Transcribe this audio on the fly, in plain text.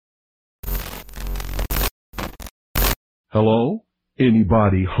Hello?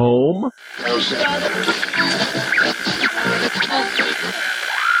 Anybody home?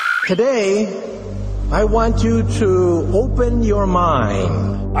 Today, I want you to open your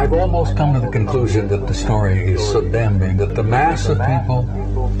mind. I've almost come to the conclusion that the story is so damning that the mass of people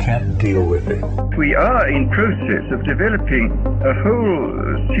can't deal with it. We are in process of developing a whole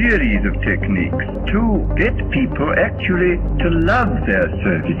series of techniques to get people actually to love their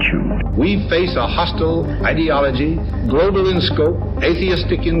servitude. We face a hostile ideology, global in scope,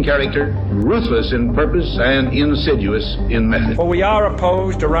 atheistic in character, ruthless in purpose, and insidious in method. For we are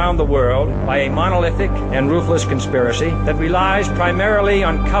opposed around the world by a monolithic and ruthless conspiracy that relies primarily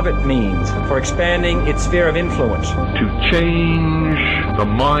on covert means for expanding its sphere of influence. To change the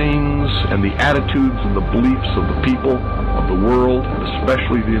minds and the attitudes and the beliefs of the people of the world,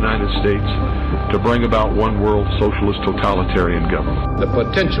 especially the United States, to bring about one world socialist totalitarian government. The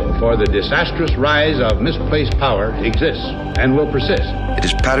potential for the disastrous rise of misplaced power exists and will persist. It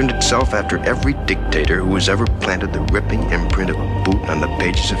has patterned itself after every dictator who has ever planted the ripping imprint of a boot on the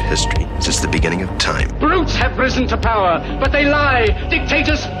pages of history since the beginning of time. Brutes have risen to power, but they lie.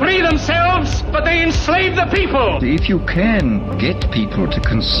 Dictators free themselves, but they enslave the people. If you can get people to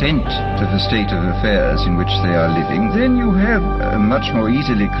consent to the state of affairs in which they are living, then you have a much more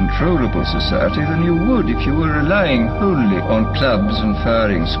easily controllable society than you would if you were relying wholly on clubs and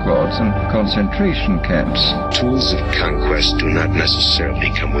firing squads and concentration camps. Tools of conquest do not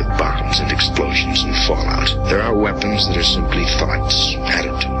necessarily come with bombs and explosions and fallout. There are weapons that are simply thoughts,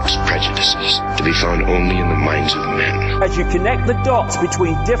 attitudes, prejudices, to be found only in the minds of men. As you connect the dots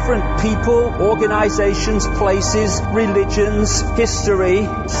between different people, organizations, places, religions, history,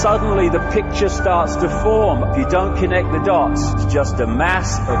 suddenly the picture starts to form. If you don't connect the dots, it's just a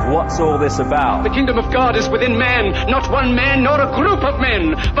mass of what's all this about. The kingdom of God is within man, not one man nor a group of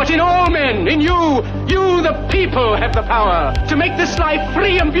men, but in all men, in you. You, the people, have the power to make this life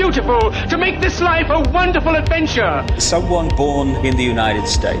free and beautiful, to make this life a wonderful adventure. Someone born in the United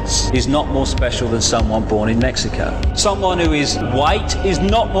States is not more special than someone born in Mexico. Someone who is white is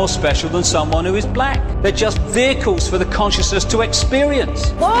not more special than someone who is black. They're just vehicles for the consciousness to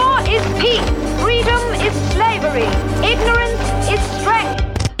experience. War is peace. Freedom is slavery. Ignorance is strength.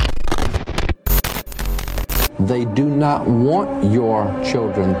 They do not want your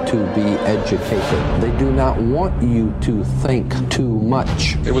children to be educated. They do not want you to think too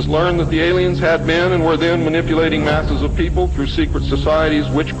much. It was learned that the aliens had been and were then manipulating masses of people through secret societies,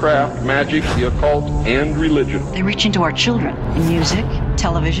 witchcraft, magic, the occult, and religion. They reach into our children in music,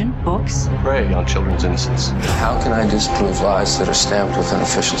 television, books. Prey on children's innocence. How can I disprove lies that are stamped with an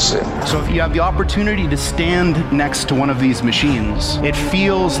official seal? So if you have the opportunity to stand next to one of these machines, it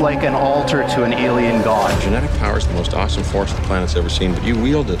feels like an altar to an alien god. Genetic power is the most awesome force the planet's ever seen, but you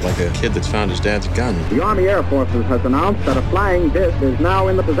wield it like a kid that's found his dad's gun. The Army Air Forces has announced that a flying disc is now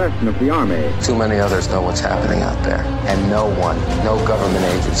in the possession of the Army. Too many others know what's happening out there, and no government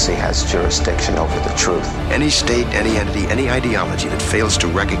agency has jurisdiction over the truth. Any state, any entity, any ideology that fails to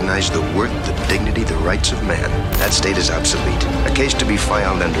recognize the worth, the dignity, the rights of man, that state is obsolete. A case to be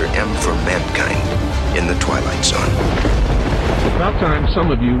filed under M for Mankind in the Twilight Zone. It's about time some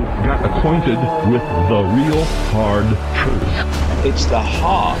of you got acquainted with the real hard truth. It's the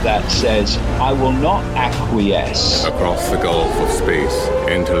heart that says, I will not acquiesce. Across the gulf of space,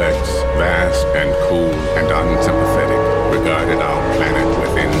 intellects, vast and cool and unsympathetic, regarded our planet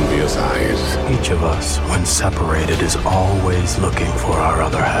with envious eyes. Each of us, when separated, is always looking for our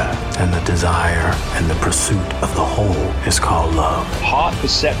other half. And the desire and the pursuit of the whole is called love. Heart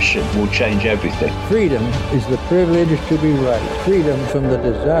perception will change everything. Freedom is the privilege to be right. Freedom from the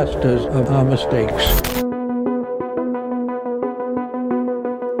disasters of our mistakes.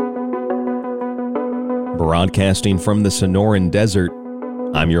 Broadcasting from the Sonoran Desert,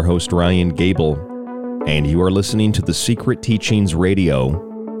 I'm your host Ryan Gable, and you are listening to The Secret Teachings Radio,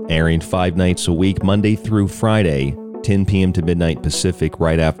 airing 5 nights a week, Monday through Friday, 10 p.m. to midnight Pacific,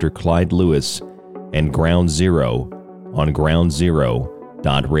 right after Clyde Lewis and Ground Zero on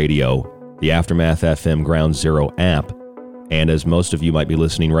groundzero.radio, the Aftermath FM Ground Zero app, and as most of you might be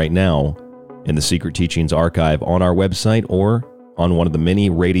listening right now, in the Secret Teachings archive on our website or on one of the many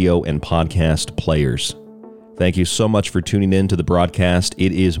radio and podcast players. Thank you so much for tuning in to the broadcast.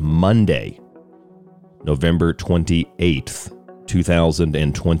 It is Monday, November 28th,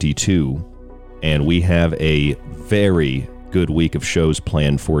 2022, and we have a very good week of shows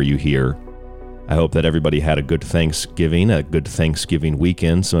planned for you here. I hope that everybody had a good Thanksgiving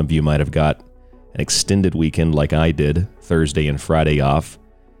weekend. Some of you might have got an extended weekend like I did, Thursday and Friday off.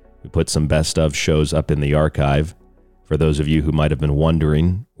 We put some best of shows up in the archive. For those of you who might have been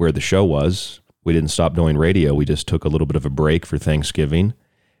wondering where the show was, we didn't stop doing radio. We just took a little bit of a break for Thanksgiving.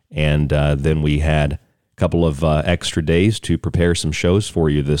 And then we had a couple of extra days to prepare some shows for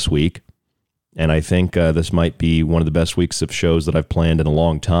you this week. And I think this might be one of the best weeks of shows that I've planned in a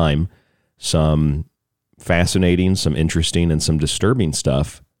long time. Some fascinating, some interesting, and some disturbing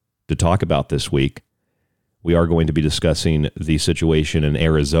stuff to talk about this week. We are going to be discussing the situation in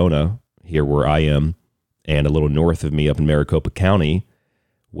Arizona, here where I am, and a little north of me up in Maricopa County,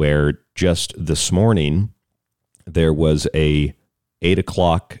 where just this morning there was a 8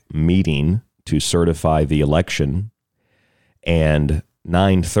 o'clock meeting to certify the election, and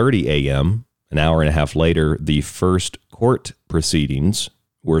 9:30 a.m., an hour and a half later, the first court proceedings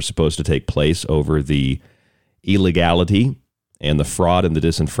were supposed to take place over the illegality and the fraud and the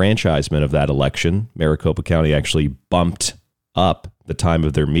disenfranchisement of that election. Maricopa County actually bumped up the time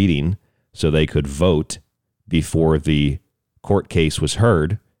of their meeting so they could vote before the court case was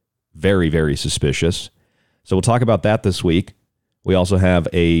heard. Very, very suspicious. So we'll talk about that this week. We also have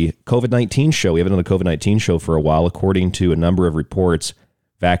a COVID-19 show. We haven't done a COVID-19 show for a while. According to a number of reports,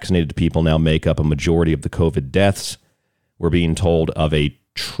 vaccinated people now make up a majority of the COVID deaths. We're being told of a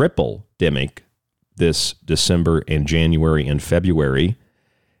triple-demic this December and January and February,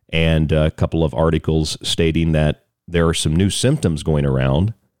 and a couple of articles stating that there are some new symptoms going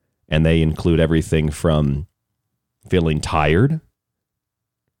around, and they include everything from feeling tired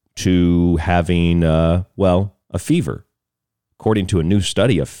to having, a fever. According to a new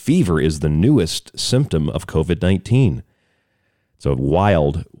study, a fever is the newest symptom of COVID-19. It's a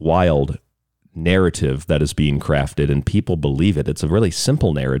wild, wild narrative that is being crafted, and people believe it. It's a really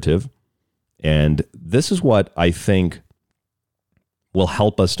simple narrative. And this is what I think will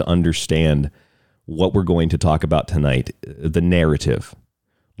help us to understand what we're going to talk about tonight, the narrative.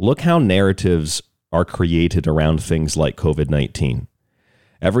 Look how narratives are created around things like COVID-19.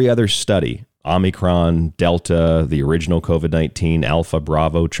 Every other study, Omicron, Delta, the original COVID-19, Alpha,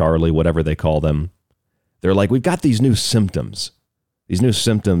 Bravo, Charlie, whatever they call them, they're like, we've got these new symptoms,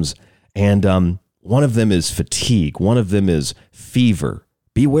 and one of them is fatigue. One of them is fever.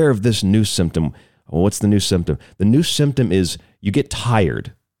 Beware of this new symptom. Well, what's the new symptom? The new symptom is you get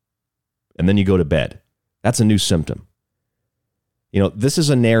tired and then you go to bed. That's a new symptom. This is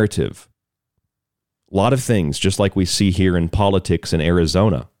a narrative. A lot of things, just like we see here in politics in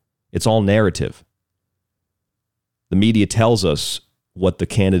Arizona, it's all narrative. The media tells us what the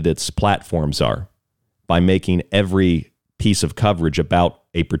candidates' platforms are by making every piece of coverage about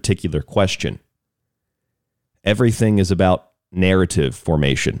a particular question. Everything is about narrative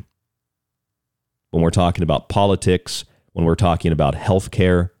formation. When we're talking about politics, when we're talking about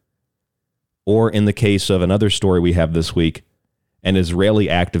healthcare, or in the case of another story we have this week, an Israeli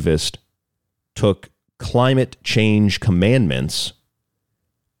activist took climate change commandments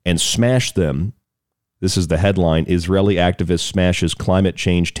and smashed them. This is the headline: Israeli activist smashes climate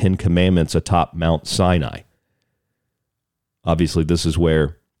change 10 commandments atop Mount Sinai. Obviously, this is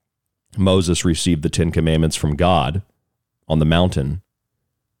where Moses received the 10 commandments from God on the mountain.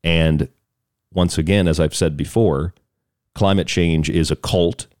 And once again, as I've said before, climate change is a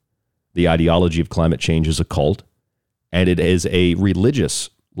cult. The ideology of climate change is a cult, and it is a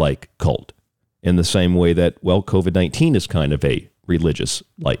religious-like cult in the same way that, COVID-19 is kind of a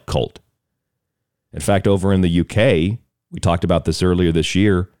religious-like cult. In fact, over in the UK, we talked about this earlier this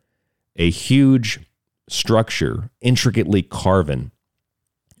year, a huge structure, intricately carven,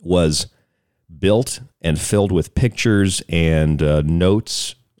 was built and filled with pictures and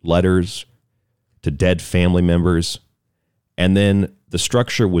notes, letters to dead family members. And then the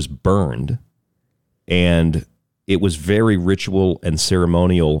structure was burned, and it was very ritual and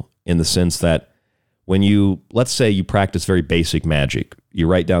ceremonial in the sense that when let's say you practice very basic magic, you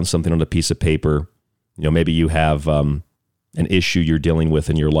write down something on a piece of paper, maybe you have an issue you're dealing with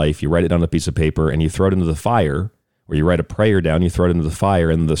in your life, you write it down on a piece of paper and you throw it into the fire, or you write a prayer down, you throw it into the fire,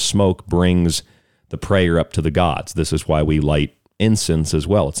 and the smoke brings the prayer up to the gods. This is why we light incense as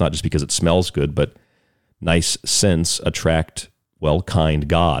well. It's not just because it smells good, but nice scents attract, kind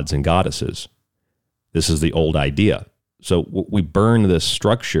gods and goddesses. This is the old idea. So we burn this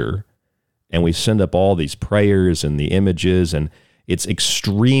structure and we send up all these prayers and the images, and it's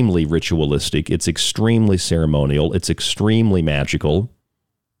extremely ritualistic. It's extremely ceremonial. It's extremely magical,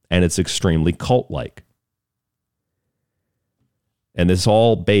 and it's extremely cult-like. And it's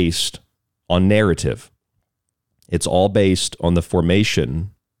all based on narrative. It's all based on the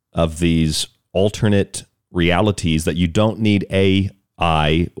formation of these alternate realities that you don't need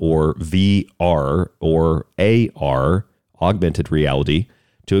AI or VR or AR, augmented reality,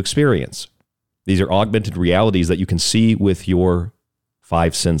 to experience. These are augmented realities that you can see with your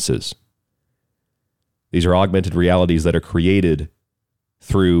 5 senses. These are augmented realities that are created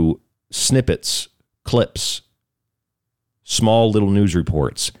through snippets, clips, small little news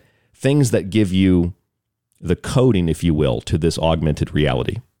reports, things that give you the coding, if you will, to this augmented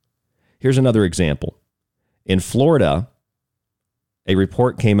reality. Here's another example. In Florida, a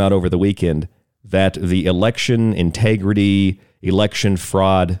report came out over the weekend that the election integrity, election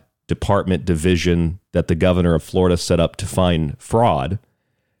fraud department division that the governor of Florida set up to find fraud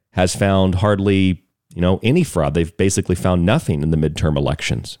has found hardly, any fraud. They've basically found nothing in the midterm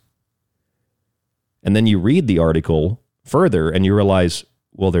elections. And then you read the article further and you realize,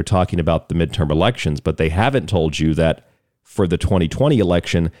 well, they're talking about the midterm elections, but they haven't told you that for the 2020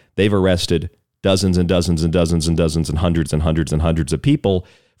 election, they've arrested dozens and dozens and dozens and dozens and hundreds and hundreds and hundreds of people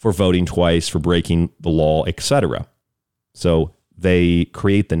for voting twice, for breaking the law, etc. So they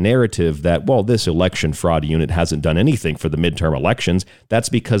create the narrative that, well, this election fraud unit hasn't done anything for the midterm elections. That's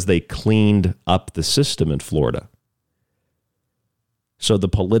because they cleaned up the system in Florida. So the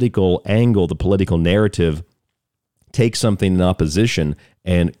political angle, the political narrative takes something in opposition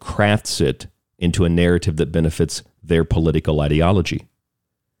and crafts it into a narrative that benefits their political ideology.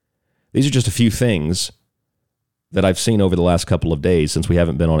 These are just a few things that I've seen over the last couple of days since we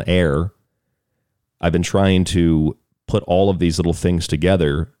haven't been on air. I've been trying to put all of these little things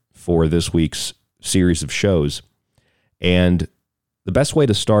together for this week's series of shows. And the best way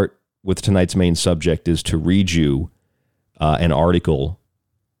to start with tonight's main subject is to read you an article.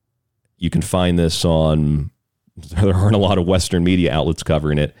 You can find this on, there aren't a lot of Western media outlets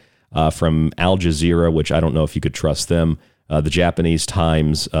covering it, from Al Jazeera, which I don't know if you could trust them, the Japanese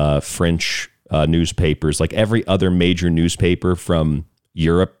Times, French newspapers, like every other major newspaper from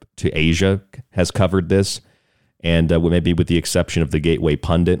Europe to Asia has covered this. And maybe with the exception of the Gateway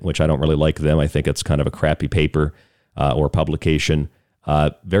Pundit, which I don't really like them. I think it's kind of a crappy paper or publication.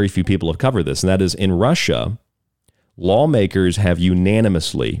 Very few people have covered this. And that is, in Russia, lawmakers have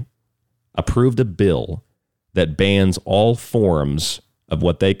unanimously approved a bill that bans all forms of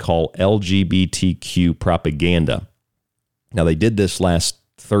what they call LGBTQ propaganda. Now, they did this last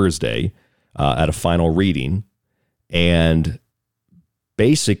Thursday at a final reading. And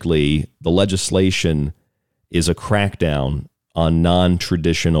basically, the legislation is a crackdown on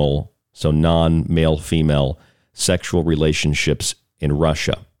non-traditional, so non-male-female sexual relationships in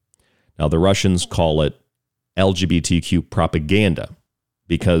Russia. Now, the Russians call it LGBTQ propaganda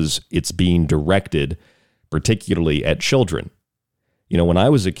because it's being directed particularly at children. When I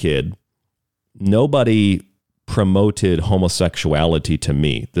was a kid, nobody promoted homosexuality to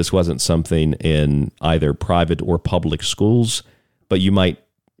me. This wasn't something in either private or public schools, but you might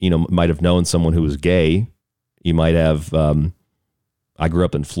have known someone who was gay. You might have, I grew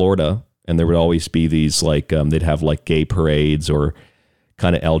up in Florida, and there would always be these, they'd have gay parades or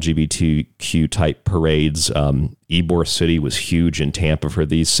kind of LGBTQ type parades. Ybor City was huge in Tampa for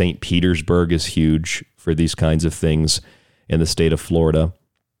these. St. Petersburg is huge for these kinds of things in the state of Florida,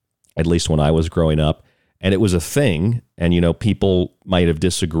 at least when I was growing up. And it was a thing, and, people might have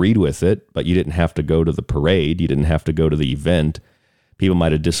disagreed with it, but you didn't have to go to the parade. You didn't have to go to the event. People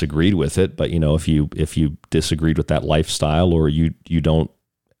might have disagreed with it, but if you disagreed with that lifestyle, or you don't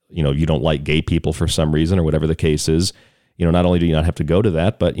like gay people for some reason, or whatever the case is, not only do you not have to go to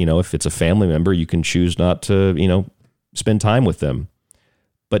that, but if it's a family member, you can choose not to spend time with them.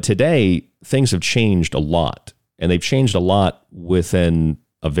 But today things have changed a lot, and they've changed a lot within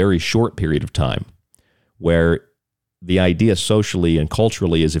a very short period of time, where the idea socially and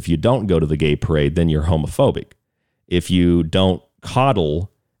culturally is if you don't go to the gay parade, then you're homophobic. If you don't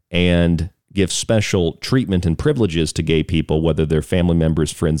coddle and give special treatment and privileges to gay people, whether they're family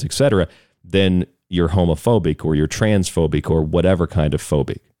members, friends, etc., then you're homophobic or you're transphobic or whatever kind of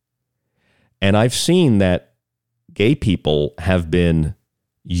phobic. And I've seen that gay people have been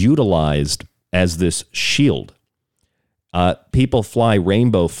utilized as this shield. People fly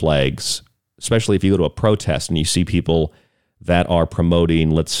rainbow flags, especially if you go to a protest and you see people that are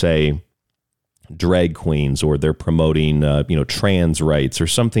promoting, let's say, drag queens, or they're promoting, trans rights or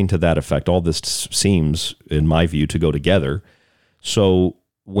something to that effect. All this seems, in my view, to go together. So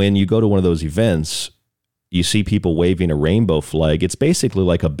when you go to one of those events, you see people waving a rainbow flag. It's basically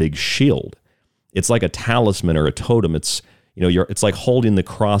like a big shield. It's like a talisman or a totem. It's, it's like holding the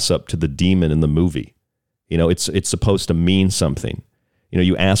cross up to the demon in the movie. It's supposed to mean something.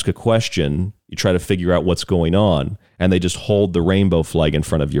 You ask a question, you try to figure out what's going on, and they just hold the rainbow flag in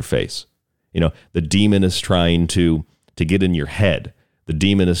front of your face. The demon is trying to get in your head. The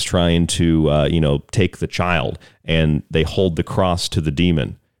demon is trying to, take the child, and they hold the cross to the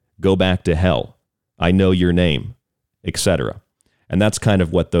demon. Go back to hell. I know your name, etc. And that's kind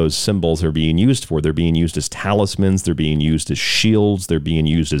of what those symbols are being used for. They're being used as talismans. They're being used as shields. They're being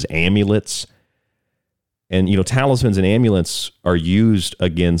used as amulets. And, you know, talismans and amulets are used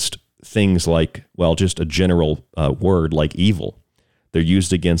against things like, well, just a general word like evil. They're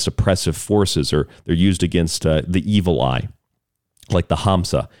used against oppressive forces, or they're used against the evil eye, like the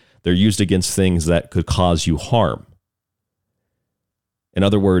Hamsa. They're used against things that could cause you harm. In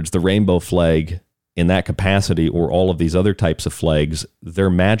other words, the rainbow flag in that capacity, or all of these other types of flags, they're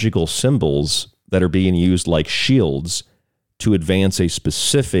magical symbols that are being used like shields to advance a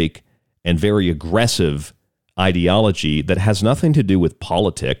specific and very aggressive ideology that has nothing to do with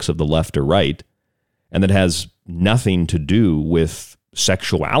politics of the left or right, and that has nothing to do with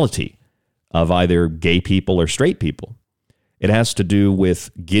sexuality of either gay people or straight people. It has to do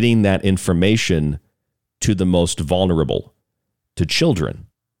with getting that information to the most vulnerable, to children.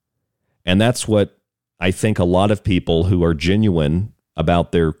 And that's what I think a lot of people who are genuine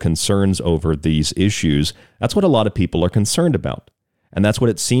about their concerns over these issues, that's what a lot of people are concerned about. And that's what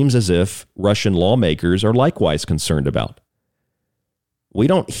it seems as if Russian lawmakers are likewise concerned about. We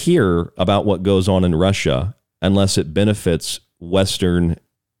don't hear about what goes on in Russia unless it benefits Western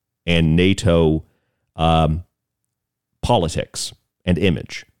and NATO politics and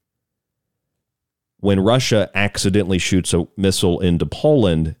image. When Russia accidentally shoots a missile into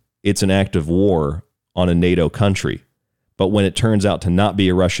Poland, it's an act of war on a NATO country. But when it turns out to not be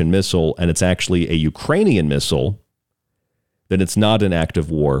a Russian missile and it's actually a Ukrainian missile, then it's not an act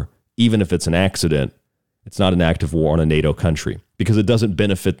of war. Even if it's an accident, it's not an act of war on a NATO country because it doesn't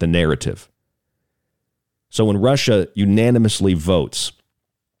benefit the narrative. So when Russia unanimously votes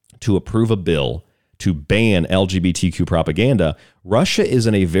to approve a bill to ban LGBTQ propaganda, Russia is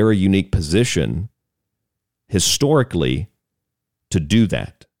in a very unique position historically to do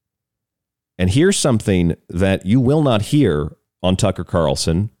that. And here's something that you will not hear on Tucker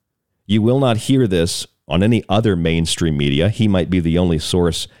Carlson. You will not hear this on any other mainstream media. He might be the only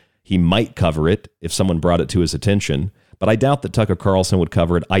source. He might cover it if someone brought it to his attention. But I doubt that Tucker Carlson would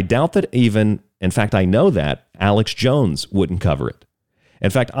cover it. I doubt that even, in fact, I know that Alex Jones wouldn't cover it.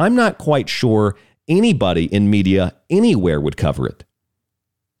 In fact, I'm not quite sure anybody in media anywhere would cover it.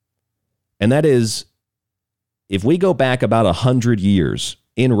 And that is, if we go back about 100 years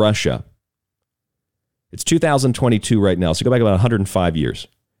in Russia, it's 2022 right now, so go back about 105 years.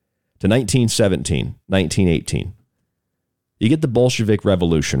 To 1917, 1918. You get the Bolshevik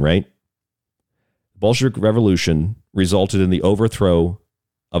Revolution, right? The Bolshevik Revolution resulted in the overthrow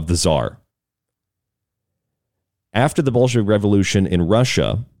of the Tsar. After the Bolshevik Revolution in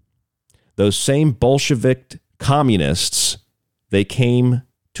Russia, those same Bolshevik communists, they came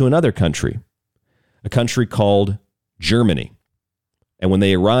to another country, a country called Germany. And when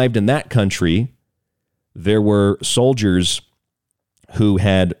they arrived in that country, there were soldiers who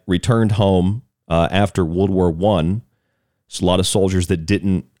had returned home after World War I. It's a lot of soldiers that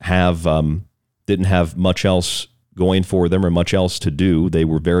didn't have much else going for them or much else to do. They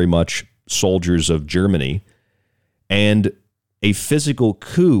were very much soldiers of Germany. And a physical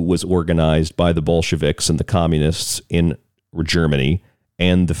coup was organized by the Bolsheviks and the communists in Germany.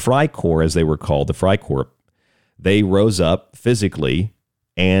 And the Freikorps, as they were called, the Freikorps, they rose up physically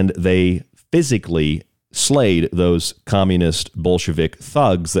and they physically slayed those communist Bolshevik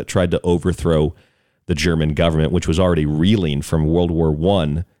thugs that tried to overthrow the German government, which was already reeling from World War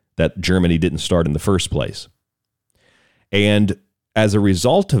I that Germany didn't start in the first place. And as a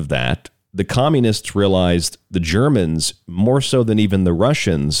result of that, the communists realized the Germans, more so than even the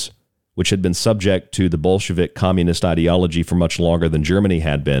Russians, which had been subject to the Bolshevik communist ideology for much longer than Germany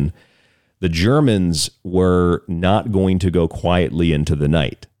had been, the Germans were not going to go quietly into the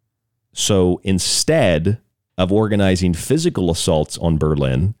night. So instead of organizing physical assaults on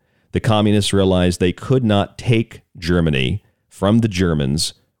Berlin, the communists realized they could not take Germany from the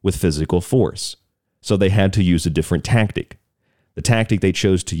Germans with physical force. So they had to use a different tactic. The tactic they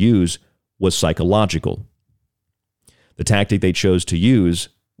chose to use was psychological. The tactic they chose to use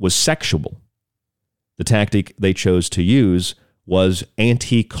was sexual. The tactic they chose to use was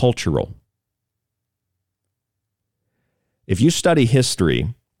anti-cultural. If you study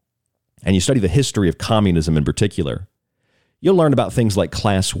history, and you study the history of communism in particular, you'll learn about things like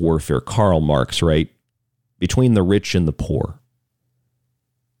class warfare, Karl Marx, right? Between the rich and the poor.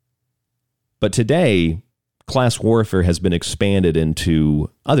 But today, class warfare has been expanded into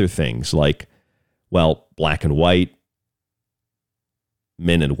other things like, well, black and white,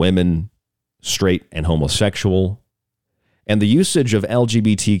 men and women, straight and homosexual, and the usage of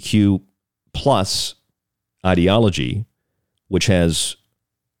LGBTQ plus ideology, which has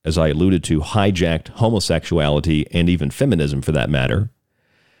as I alluded to, hijacked homosexuality and even feminism for that matter,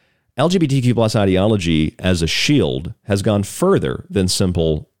 LGBTQ plus ideology as a shield has gone further than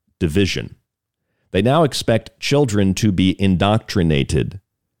simple division. They now expect children to be indoctrinated,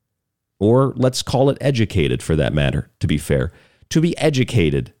 or let's call it educated for that matter, to be fair, to be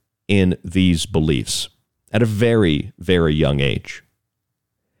educated in these beliefs at a very, very young age.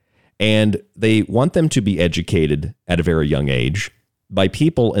 And they want them to be educated at a very young age by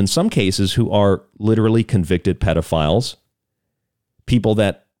people, in some cases, who are literally convicted pedophiles, people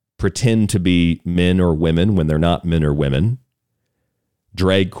that pretend to be men or women when they're not men or women,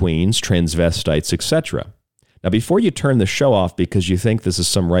 drag queens, transvestites, etc. Now, before you turn the show off because you think this is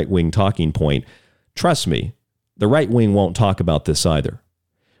some right-wing talking point, trust me, the right wing won't talk about this either.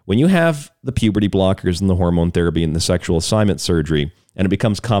 When you have the puberty blockers and the hormone therapy and the sexual assignment surgery, and it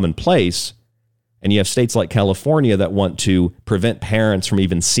becomes commonplace, and you have states like California that want to prevent parents from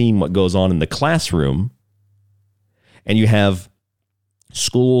even seeing what goes on in the classroom, and you have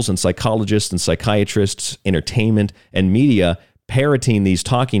schools and psychologists and psychiatrists, entertainment and media parroting these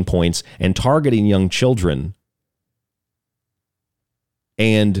talking points and targeting young children,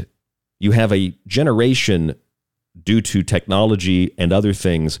 and you have a generation due to technology and other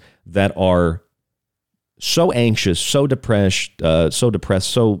things that are so anxious, so depressed,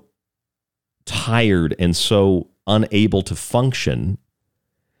 so tired, and so unable to function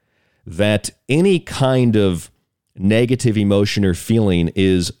that any kind of negative emotion or feeling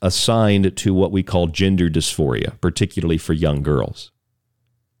is assigned to what we call gender dysphoria, particularly for young girls.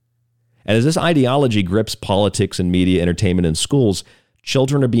 And as this ideology grips politics and media, entertainment, and schools,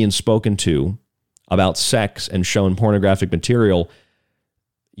 children are being spoken to about sex and shown pornographic material,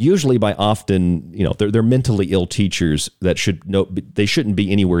 usually by often, they're mentally ill teachers that they shouldn't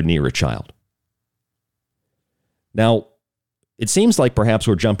be anywhere near a child. Now, it seems like perhaps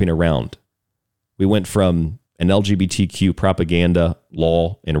we're jumping around. We went from an LGBTQ propaganda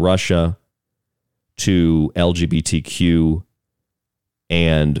law in Russia to LGBTQ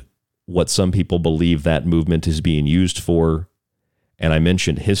and what some people believe that movement is being used for. And I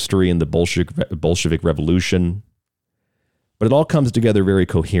mentioned history and the Bolshevik Revolution. But it all comes together very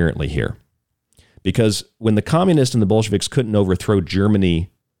coherently here. Because when the communists and the Bolsheviks couldn't overthrow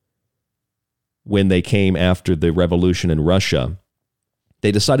Germany when they came after the revolution in Russia,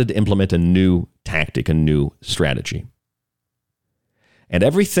 they decided to implement a new tactic, a new strategy. And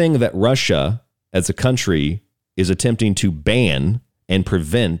everything that Russia, as a country, is attempting to ban and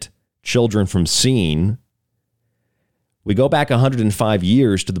prevent children from seeing, we go back 105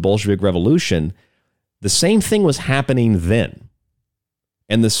 years to the Bolshevik Revolution, the same thing was happening then.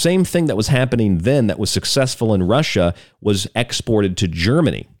 And the same thing that was happening then that was successful in Russia was exported to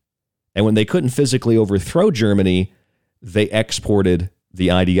Germany. And when they couldn't physically overthrow Germany, they exported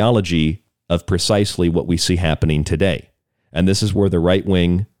the ideology of precisely what we see happening today. And this is where the right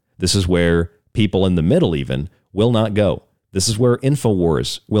wing, this is where people in the middle even will not go. This is where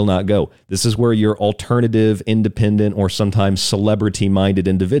InfoWars will not go. This is where your alternative, independent, or sometimes celebrity-minded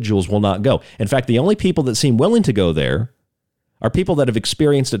individuals will not go. In fact, the only people that seem willing to go there are people that have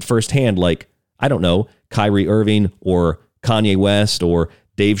experienced it firsthand, like, I don't know, Kyrie Irving or Kanye West or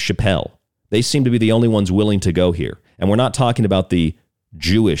Dave Chappelle. They seem to be the only ones willing to go here. And we're not talking about the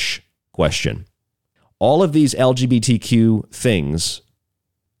Jewish question. All of these LGBTQ things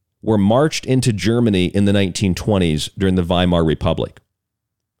were marched into Germany in the 1920s during the Weimar Republic.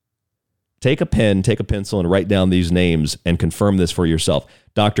 Take a pen, take a pencil, and write down these names and confirm this for yourself.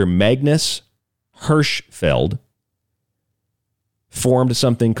 Dr. Magnus Hirschfeld formed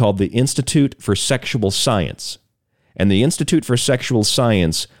something called the Institute for Sexual Science. And the Institute for Sexual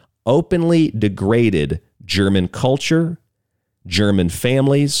Science openly degraded German culture, German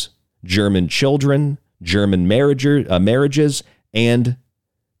families, German children, German marriages, and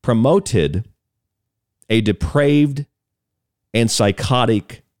promoted a depraved and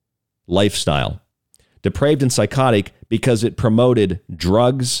psychotic lifestyle. Depraved and psychotic because it promoted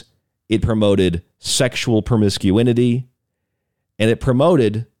drugs, it promoted sexual promiscuity, and it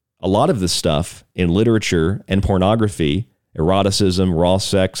promoted a lot of this stuff in literature and pornography, eroticism, raw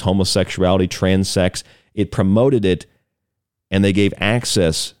sex, homosexuality, trans sex. It promoted it, and they gave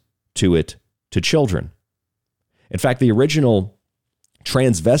access to it to children. In fact, the original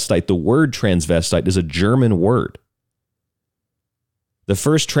transvestite, the word transvestite, is a German word. The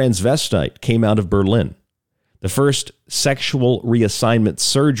first transvestite came out of Berlin. The first sexual reassignment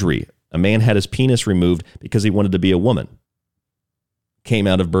surgery, a man had his penis removed because he wanted to be a woman, came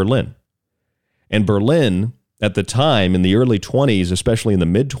out of Berlin. And Berlin, at the time, in the early 20s, especially in the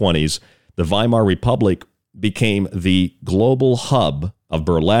mid-20s, the Weimar Republic became the global hub of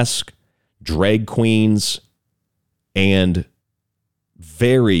burlesque, drag queens, and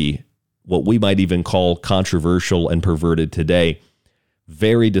very, what we might even call controversial and perverted today,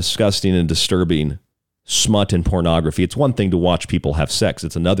 very disgusting and disturbing smut and pornography. It's one thing to watch people have sex.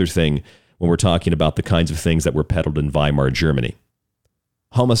 It's another thing when we're talking about the kinds of things that were peddled in Weimar, Germany.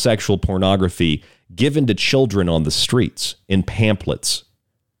 Homosexual pornography given to children on the streets, in pamphlets,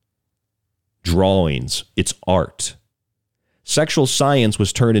 drawings. It's art. Sexual science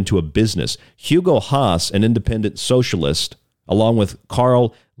was turned into a business. Hugo Haas, an independent socialist, along with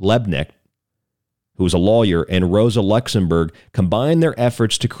Karl Liebknecht, who was a lawyer, and Rosa Luxemburg, combined their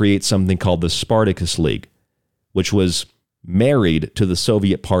efforts to create something called the Spartacus League, which was married to the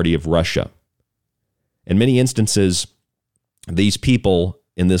Soviet Party of Russia. In many instances, these people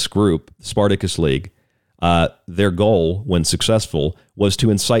in this group, Spartacus League, their goal, when successful, was to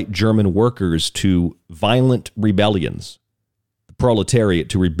incite German workers to violent rebellions, the proletariat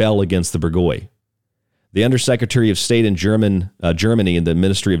to rebel against the bourgeois. The Undersecretary of State in Germany in the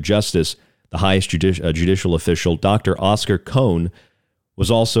Ministry of Justice, the highest judicial official, Dr. Oskar Kohn, was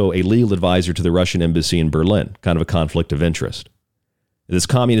also a legal advisor to the Russian embassy in Berlin, kind of a conflict of interest. This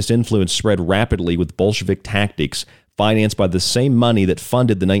communist influence spread rapidly with Bolshevik tactics financed by the same money that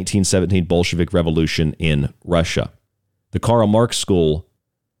funded the 1917 Bolshevik Revolution in Russia. The Karl Marx School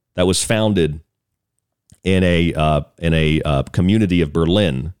that was founded in a community of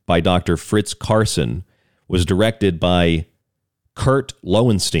Berlin by Dr. Fritz Carson was directed by Kurt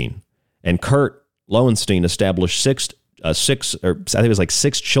Lowenstein. And Kurt Lowenstein established six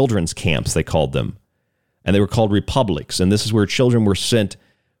children's camps, they called them. And they were called republics. And this is where children were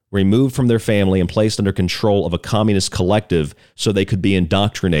removed from their family and placed under control of a communist collective so they could be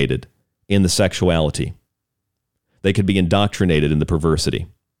indoctrinated in the sexuality. They could be indoctrinated in the perversity.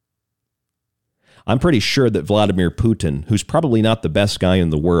 I'm pretty sure that Vladimir Putin, who's probably not the best guy in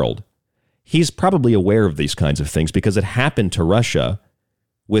the world, he's probably aware of these kinds of things because it happened to Russia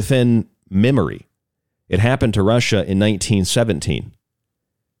within memory. It happened to Russia in 1917.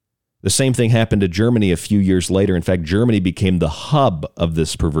 The same thing happened to Germany a few years later. In fact, Germany became the hub of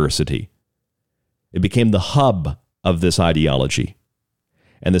this perversity. It became the hub of this ideology.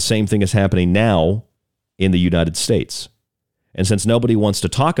 And the same thing is happening now in the United States. And since nobody wants to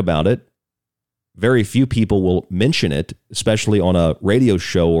talk about it, very few people will mention it, especially on a radio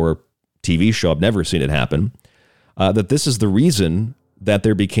show or TV show. I've never seen it happen. That this is the reason that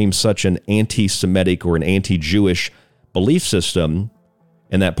there became such an anti-Semitic or an anti-Jewish belief system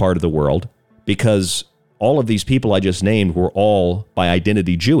in that part of the world, because all of these people I just named were all by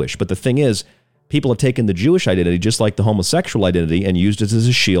identity Jewish. But the thing is, people have taken the Jewish identity, just like the homosexual identity, and used it as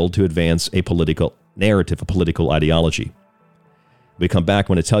a shield to advance a political narrative, a political ideology. We come back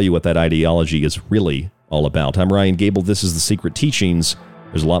when I tell you what that ideology is really all about. I'm Ryan Gable. This is The Secret Teachings.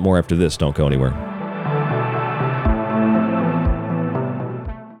 There's a lot more after this. Don't go anywhere.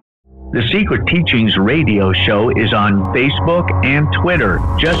 The Secret Teachings radio show is on Facebook and Twitter.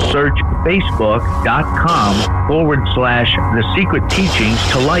 Just search facebook.com/The Secret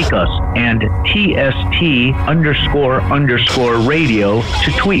Teachings to like us and TST__radio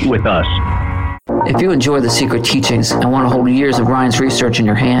to tweet with us. If you enjoy The Secret Teachings and want to hold years of Ryan's research in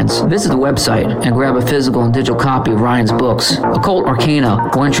your hands, visit the website and grab a physical and digital copy of Ryan's books. Occult Arcana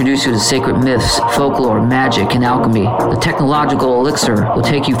will introduce you to sacred myths, folklore, magic, and alchemy. The Technological Elixir will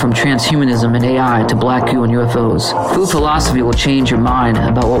take you from transhumanism and AI to black goo and UFOs. Food Philosophy will change your mind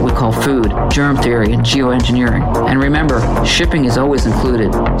about what we call food, germ theory, and geoengineering. And remember, shipping is always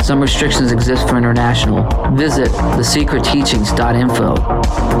included. Some restrictions exist for international. Visit thesecretteachings.info.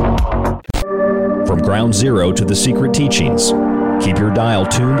 From Ground Zero to The Secret Teachings, keep your dial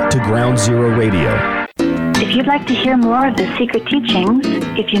tuned to Ground Zero Radio. If you'd like to hear more of The Secret Teachings,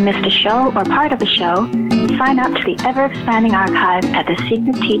 if you missed a show or part of a show, sign up to the ever-expanding archive at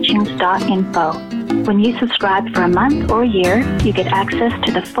thesecretteachings.info. When you subscribe for a month or a year, you get access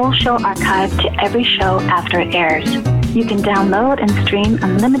to the full show archive to every show after it airs. You can download and stream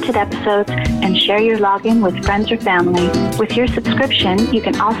unlimited episodes and share your login with friends or family. With your subscription, you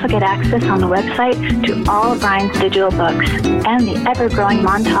can also get access on the website to all of Ryan's digital books and the ever-growing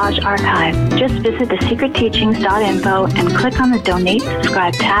montage archive. Just visit thesecretteachings.info and click on the Donate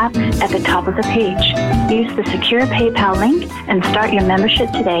Subscribe tab at the top of the page. Use the secure PayPal link and start your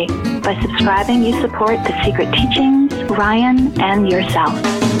membership today. By subscribing, you support The Secret Teachings, Ryan, and yourself.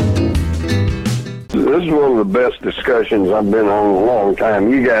 This is one of the best discussions I've been on in a long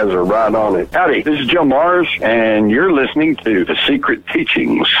time. You guys are right on it. Howdy, this is Joe Mars, and you're listening to The Secret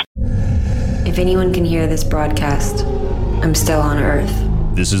Teachings. If anyone can hear this broadcast, I'm still on Earth.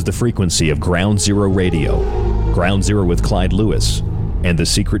 This is the frequency of Ground Zero Radio, Ground Zero with Clyde Lewis, and The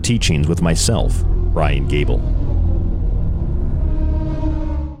Secret Teachings with myself, Brian Gable.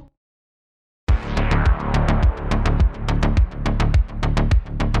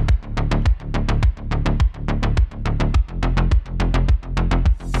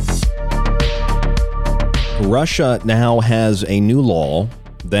 Russia now has a new law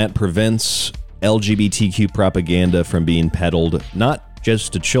that prevents LGBTQ propaganda from being peddled not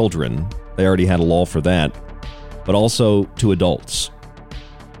just to children, they already had a law for that, but also to adults.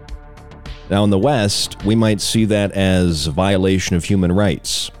 Now in the West, we might see that as a violation of human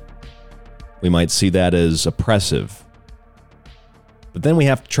rights. We might see that as oppressive. But then we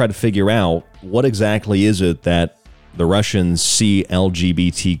have to try to figure out what exactly is it that the Russians see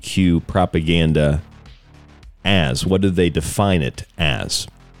LGBTQ propaganda as? What do they define it as?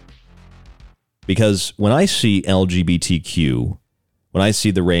 Because when I see LGBTQ, when I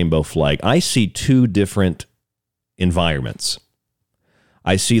see the rainbow flag, I see two different environments.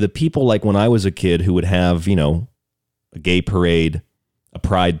 I see the people like when I was a kid who would have, a gay parade, a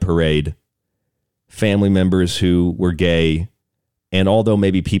pride parade, family members who were gay, and although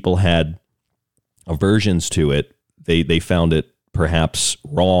maybe people had aversions to it, they found it perhaps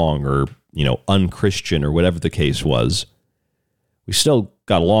wrong or unchristian or whatever the case was, we still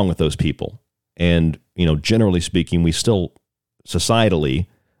got along with those people. And, generally speaking, we still societally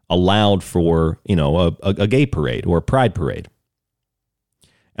allowed for, a gay parade or a pride parade.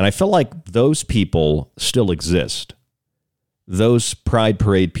 And I feel like those people still exist. Those pride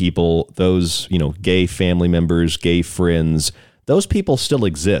parade people, those, gay family members, gay friends, those people still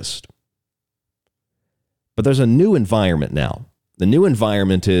exist. But there's a new environment now. The new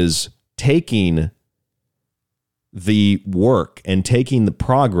environment is taking the work and taking the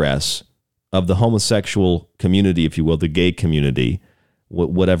progress of the homosexual community, if you will, the gay community,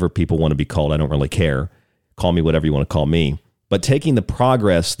 whatever people want to be called, I don't really care. Call me whatever you want to call me. But taking the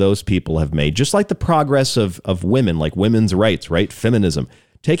progress those people have made, just like the progress of women, like women's rights, right? Feminism.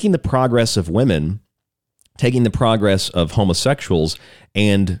 Taking the progress of women, taking the progress of homosexuals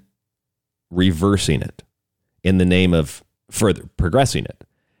and reversing it in the name of further progressing it.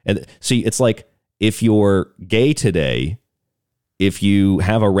 And see, it's like if you're gay today, if you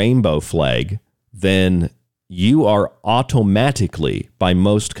have a rainbow flag, then you are automatically, by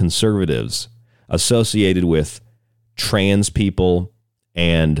most conservatives, associated with trans people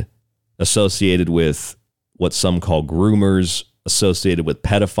and associated with what some call groomers, associated with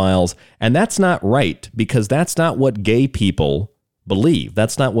pedophiles. And that's not right, because that's not what gay people believe.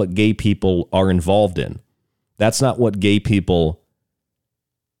 That's not what gay people are involved in. That's not what gay people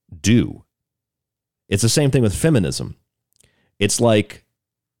do. It's the same thing with feminism. It's like,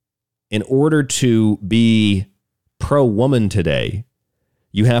 in order to be pro-woman today,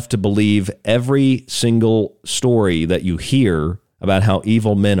 you have to believe every single story that you hear about how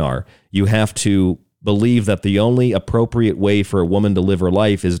evil men are. You have to believe that the only appropriate way for a woman to live her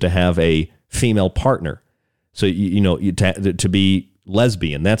life is to have a female partner. So, to be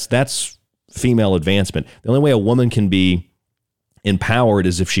lesbian, that's female advancement. The only way a woman can be empowered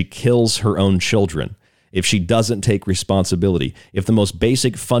is if she kills her own children, if she doesn't take responsibility, if the most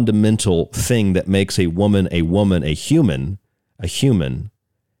basic fundamental thing that makes a woman, a human,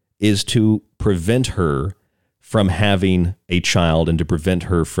 is to prevent her from having a child and to prevent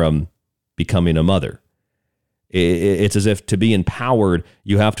her from becoming a mother. It's as if to be empowered,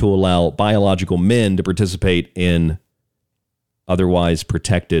 you have to allow biological men to participate in otherwise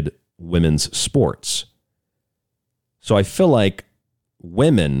protected women's sports. So I feel like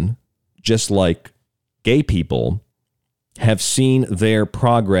women, just like gay people, have seen their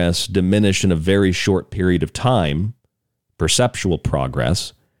progress diminish in a very short period of time, perceptual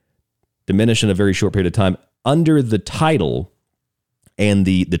progress, diminish in a very short period of time under the title and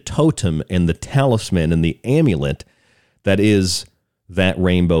the totem and the talisman and the amulet that is that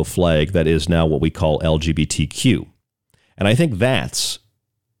rainbow flag that is now what we call LGBTQ. And I think that's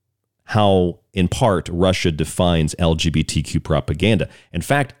how, in part, Russia defines LGBTQ propaganda. In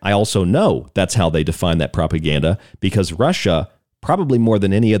fact, I also know that's how they define that propaganda, because Russia, probably more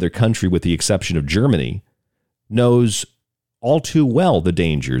than any other country with the exception of Germany, knows all too well the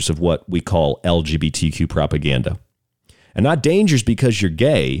dangers of what we call LGBTQ propaganda. And not dangers because you're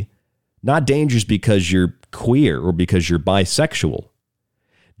gay, not dangers because you're queer or because you're bisexual.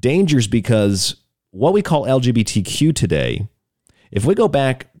 Dangers because what we call LGBTQ today, if we go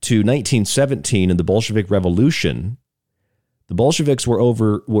back to 1917 and the Bolshevik Revolution, the Bolsheviks were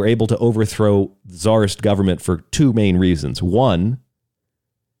able to overthrow the Tsarist government for two main reasons. One,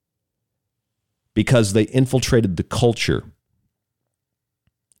 because they infiltrated the culture.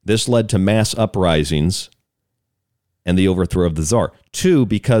 This led to mass uprisings and the overthrow of the Tsar. 2,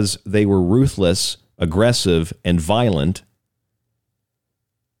 because they were ruthless, aggressive, and violent,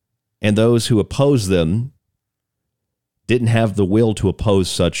 and those who opposed them didn't have the will to oppose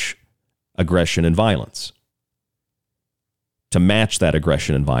such aggression and violence, to match that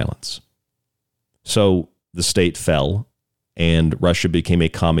aggression and violence. So the state fell, and Russia became a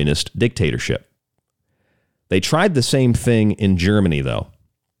communist dictatorship. They tried the same thing in Germany, though.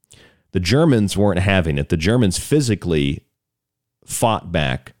 The Germans weren't having it. The Germans physically fought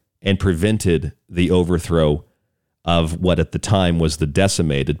back and prevented the overthrow of what at the time was the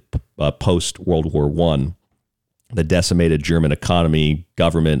decimated, post-World War I, the decimated German economy,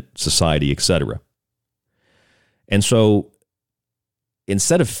 government, society, etc. And so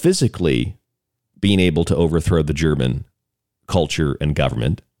instead of physically being able to overthrow the German culture and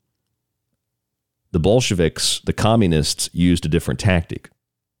government, the Bolsheviks, the communists, used a different tactic.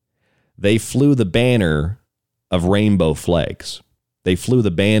 They flew the banner of rainbow flags. They flew the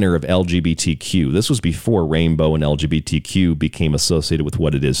banner of LGBTQ. This was before rainbow and LGBTQ became associated with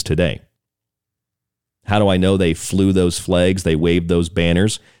what it is today. How do I know they flew those flags? They waved those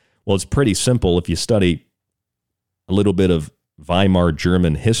banners? Well, it's pretty simple if you study a little bit of Weimar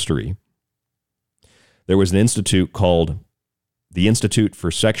German history. There was an institute called the Institute for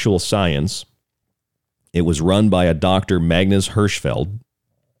Sexual Science. It was run by a Dr. Magnus Hirschfeld.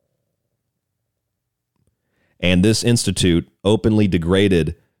 And this institute openly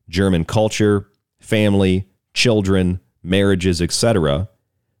degraded German culture, family, children, marriages, etc.,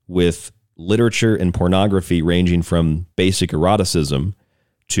 with literature and pornography ranging from basic eroticism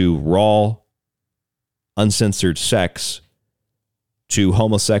to raw, uncensored sex to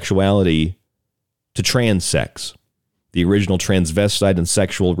homosexuality to trans sex. The original transvestite and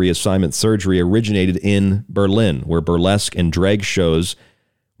sexual reassignment surgery originated in Berlin, where burlesque and drag shows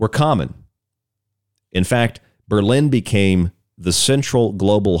were common. In fact, Berlin became the central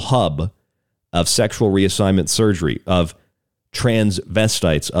global hub of sexual reassignment surgery, of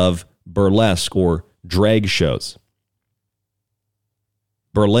transvestites, of burlesque or drag shows.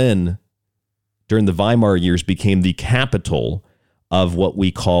 Berlin, during the Weimar years, became the capital of what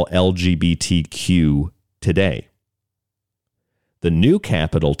we call LGBTQ today. The new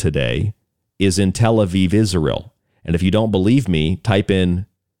capital today is in Tel Aviv, Israel. And if you don't believe me, type in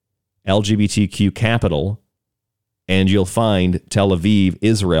LGBTQ capital, and you'll find Tel Aviv,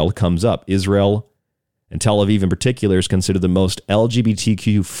 Israel comes up. Israel and Tel Aviv in particular is considered the most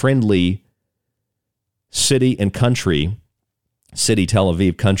LGBTQ-friendly city and country, city Tel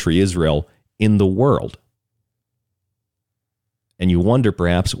Aviv, country Israel, in the world. And you wonder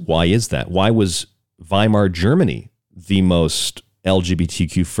perhaps, why is that? Why was Weimar Germany the most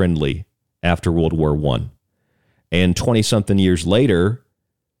LGBTQ-friendly after World War I? And 20-something years later,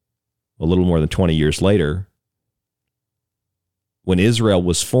 a little more than 20 years later, when Israel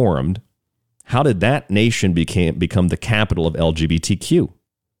was formed, how did that nation become the capital of LGBTQ?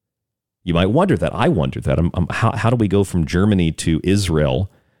 You might wonder that. I wonder that. How do we go from Germany to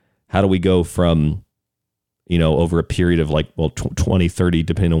Israel? How do we go from, over a period of 20, 30,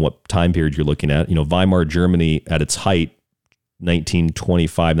 depending on what time period you're looking at, Weimar Germany at its height,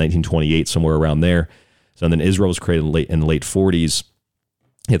 1925, 1928, somewhere around there. So then Israel was created in the late 40s.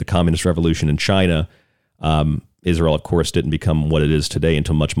 You had the Communist Revolution in China. Israel, of course, didn't become what it is today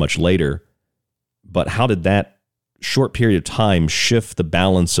until much, much later. But how did that short period of time shift the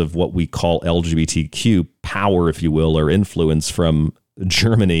balance of what we call LGBTQ power, if you will, or influence from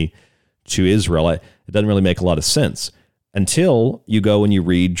Germany to Israel? It doesn't really make a lot of sense until you go and you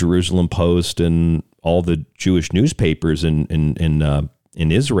read Jerusalem Post and all the Jewish newspapers in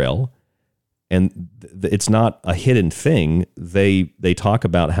Israel. And it's not a hidden thing. They talk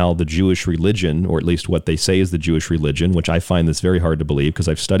about how the Jewish religion, or at least what they say is the Jewish religion, which I find this very hard to believe because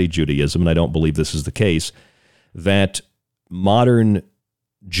I've studied Judaism and I don't believe this is the case, that modern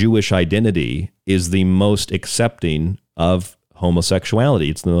Jewish identity is the most accepting of homosexuality.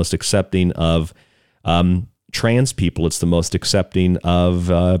 It's the most accepting of trans people. It's the most accepting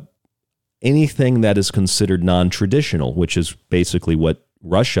of anything that is considered non-traditional, which is basically what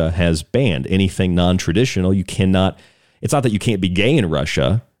Russia has banned. Anything non-traditional, you cannot, it's not that you can't be gay in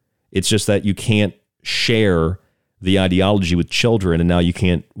Russia, it's just that you can't share the ideology with children, and now you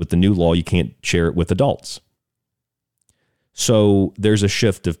can't, with the new law, you can't share it with adults. So there's a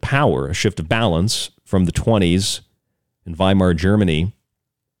shift of power, a shift of balance from the 20s in Weimar Germany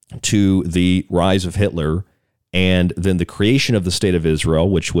to the rise of Hitler, and then the creation of the State of Israel,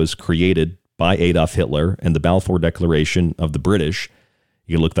 which was created by Adolf Hitler, and the Balfour Declaration of the British.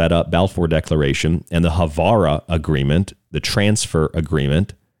 You can look that up, Balfour Declaration, and the Havara Agreement, the transfer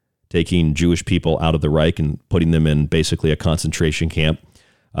agreement taking Jewish people out of the Reich and putting them in basically a concentration camp,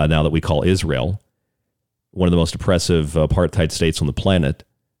 now that we call Israel, one of the most oppressive apartheid states on the planet,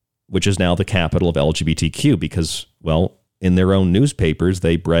 which is now the capital of LGBTQ because, well, in their own newspapers,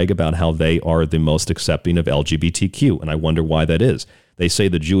 they brag about how they are the most accepting of LGBTQ, and I wonder why that is. They say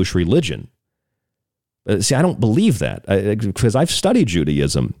the Jewish religion. See, I don't believe that because I've studied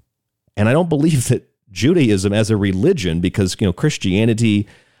Judaism, and I don't believe that Judaism as a religion, because, you know, Christianity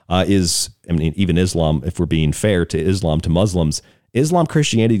is, I mean, even Islam, if we're being fair to Islam, to Muslims, Islam,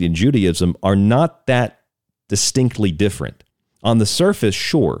 Christianity, and Judaism are not that distinctly different. On the surface,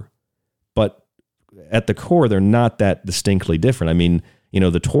 sure, but at the core, they're not that distinctly different. I mean, you know,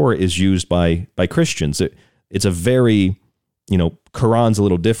 the Torah is used by Christians. It's a very, you know, Quran's a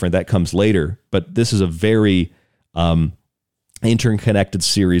little different. That comes later, but this is a very interconnected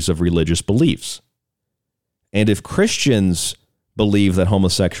series of religious beliefs. And if Christians believe that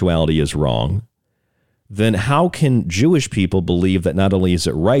homosexuality is wrong, then how can Jewish people believe that not only is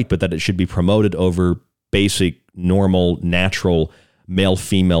it right, but that it should be promoted over basic, normal, natural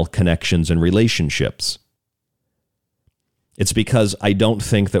male-female connections and relationships? It's because I don't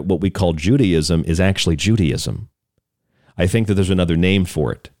think that what we call Judaism is actually Judaism. I think that there's another name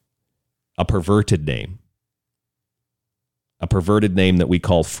for it, a perverted name. A perverted name that we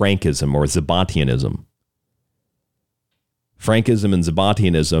call Frankism or Zabbatianism. Frankism and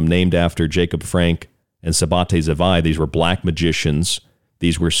Zabbatianism, named after Jacob Frank and Sabbatai Zavai, these were black magicians.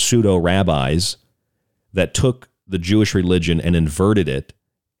 These were pseudo-rabbis that took the Jewish religion and inverted it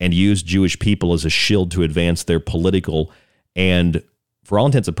and used Jewish people as a shield to advance their political and, for all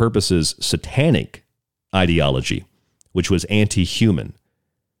intents and purposes, satanic ideology, which was anti-human,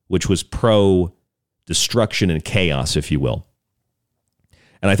 which was pro-destruction and chaos, if you will.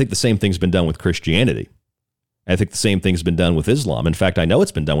 And I think the same thing's been done with Christianity. I think the same thing's been done with Islam. In fact, I know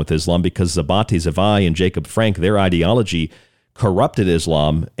it's been done with Islam because Sabbatai Zavai and Jacob Frank, their ideology corrupted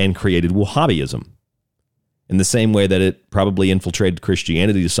Islam and created Wahhabism, in the same way that it probably infiltrated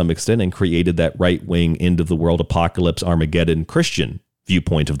Christianity to some extent and created that right-wing, end-of-the-world apocalypse, Armageddon Christian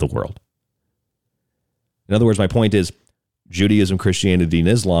viewpoint of the world. In other words, my point is Judaism, Christianity, and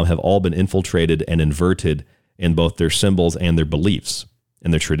Islam have all been infiltrated and inverted in both their symbols and their beliefs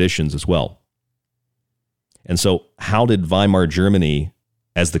and their traditions as well. And so how did Weimar Germany,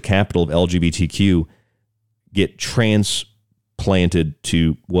 as the capital of LGBTQ, get transplanted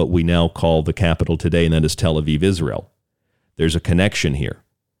to what we now call the capital today, and that is Tel Aviv, Israel? There's a connection here.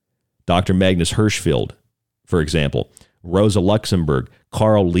 Dr. Magnus Hirschfeld, for example, Rosa Luxemburg,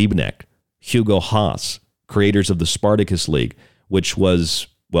 Karl Liebknecht, Hugo Haas, creators of the Spartacus League, which was,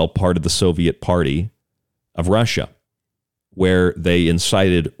 well, part of the Soviet Party of Russia, where they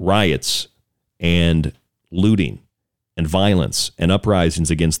incited riots and looting and violence and uprisings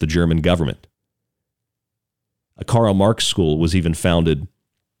against the German government. A Karl Marx school was even founded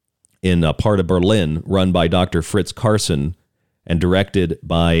in a part of Berlin, run by Dr. Fritz Carson and directed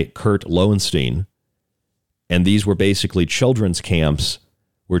by Kurt Lowenstein. And these were basically children's camps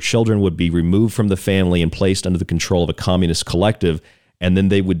where children would be removed from the family and placed under the control of a communist collective, and then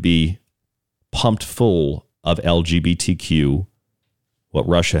they would be pumped full of LGBTQ, what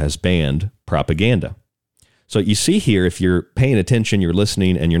Russia has banned, propaganda. So you see here, if you're paying attention, you're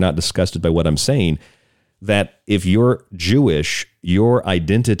listening, and you're not disgusted by what I'm saying, that if you're Jewish, your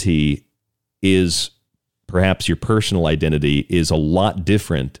identity is, perhaps your personal identity, is a lot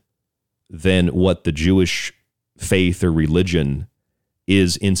different than what the Jewish faith or religion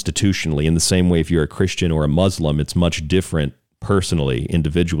is institutionally. In the same way, if you're a Christian or a Muslim, it's much different personally,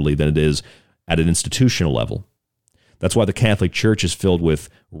 individually, than it is at an institutional level. That's why the Catholic Church is filled with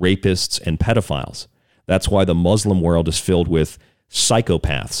rapists and pedophiles. That's why the Muslim world is filled with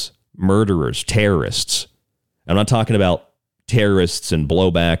psychopaths, murderers, terrorists. I'm not talking about terrorists and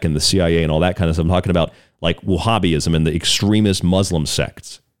blowback and the CIA and all that kind of stuff. I'm talking about like Wahhabism and the extremist Muslim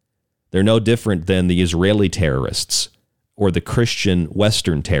sects. They're no different than the Israeli terrorists or the Christian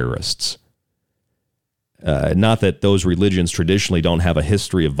Western terrorists. Not that those religions traditionally don't have a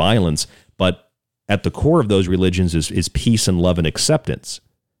history of violence, but at the core of those religions is peace and love and acceptance.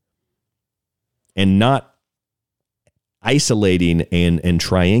 And not isolating and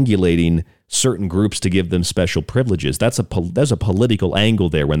triangulating certain groups to give them special privileges. There's a political angle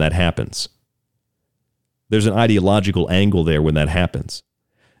there when that happens. There's an ideological angle there when that happens.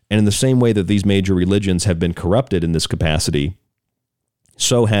 And in the same way that these major religions have been corrupted in this capacity,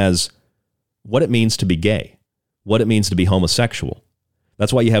 so has what it means to be gay, what it means to be homosexual.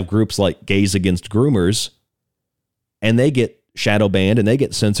 That's why you have groups like Gays Against Groomers, and they get shadow banned and they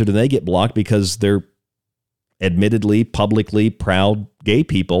get censored and they get blocked because they're admittedly, publicly proud gay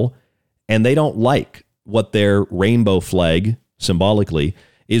people And they don't like what their rainbow flag, symbolically,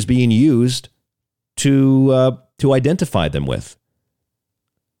 is being used to identify them with.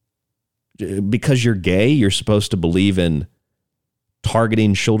 Because you're gay, you're supposed to believe in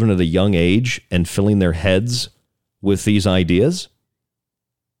targeting children at a young age and filling their heads with these ideas?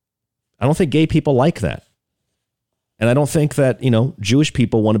 I don't think gay people like that. And I don't think that, Jewish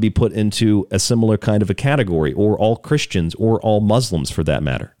people want to be put into a similar kind of a category, or all Christians, or all Muslims for that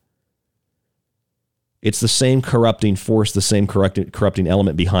matter. It's the same corrupting force, the same corrupting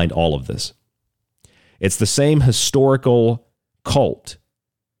element behind all of this. It's the same historical cult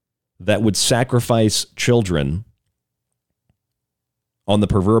that would sacrifice children on the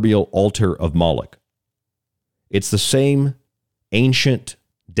proverbial altar of Moloch. It's the same ancient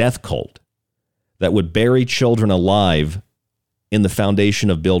death cult that would bury children alive in the foundation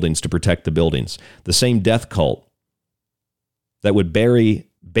of buildings to protect the buildings. The same death cult that would bury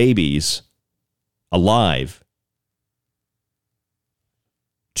babies alive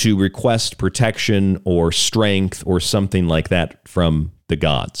to request protection or strength or something like that from the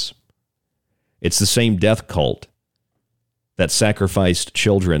gods. It's the same death cult that sacrificed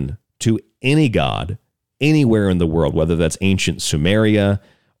children to any god anywhere in the world, whether that's ancient Sumeria,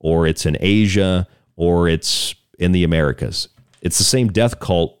 or it's in Asia, or it's in the Americas. It's the same death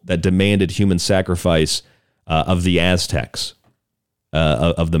cult that demanded human sacrifice of the Aztecs,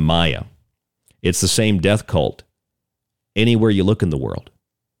 of the Maya. It's the same death cult anywhere you look in the world.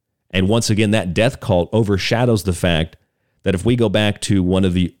 And once again, that death cult overshadows the fact that if we go back to one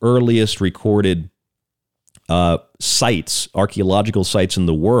of the earliest recorded sites, archaeological sites in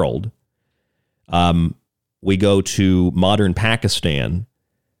the world, we go to modern Pakistan,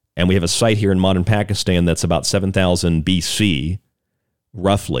 and we have a site here in modern Pakistan that's about 7,000 BC,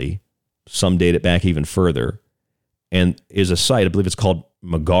 roughly. Some date it back even further, and is a site, I believe it's called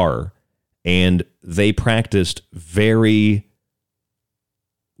Magar, and they practiced very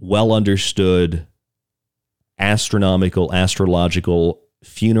well understood astronomical, astrological,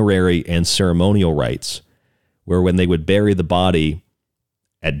 funerary, and ceremonial rites, where when they would bury the body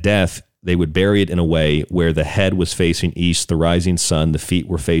at death, they would bury it in a way where the head was facing east, the rising sun, the feet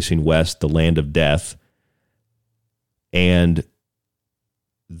were facing west, the land of death. And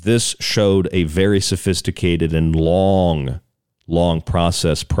this showed a very sophisticated and long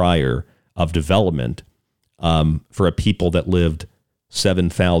process prior of development for a people that lived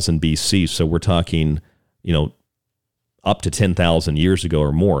 7,000 BC. So we're talking, up to 10,000 years ago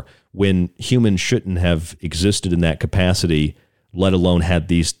or more, when humans shouldn't have existed in that capacity, let alone had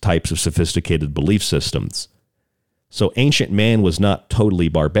these types of sophisticated belief systems. So ancient man was not totally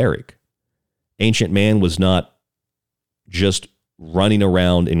barbaric. Ancient man was not just running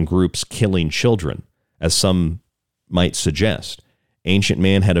around in groups killing children, as some might suggest. Ancient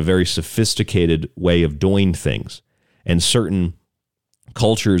man had a very sophisticated way of doing things, and certain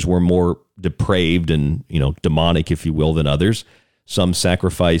cultures were more depraved and, demonic, if you will, than others. Some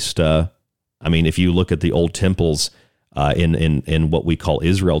sacrificed, if you look at the old temples in what we call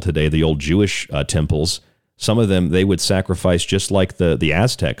Israel today, the old Jewish temples, some of them, they would sacrifice just like the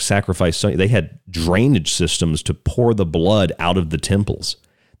Aztecs sacrificed. They had drainage systems to pour the blood out of the temples.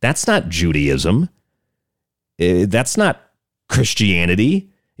 That's not Judaism. That's not Christianity.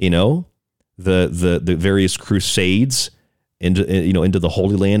 The various crusades into the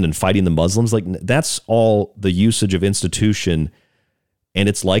Holy Land and fighting the Muslims, like that's all the usage of institution. And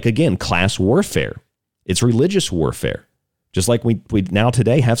it's like, again, class warfare. It's religious warfare. Just like we now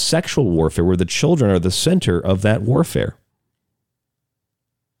today have sexual warfare, where the children are the center of that warfare.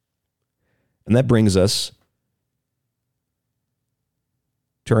 And that brings us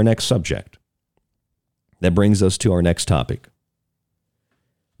to our next subject. That brings us to our next topic.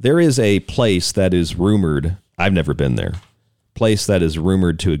 There is a place that is rumored, I've never been there, place that is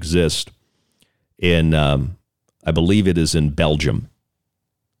rumored to exist in, I believe it is in Belgium.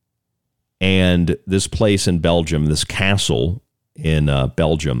 And this place in Belgium, this castle in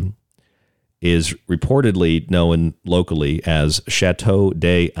Belgium, is reportedly known locally as Chateau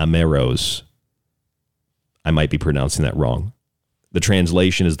des Amoureux. I might be pronouncing that wrong. The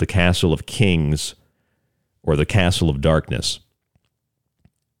translation is the Castle of Kings, or the Castle of Darkness.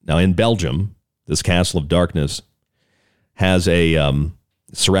 Now in Belgium, this Castle of Darkness has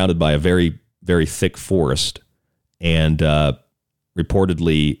surrounded by a very, very thick forest, and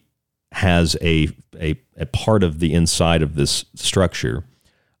reportedly has a part of the inside of this structure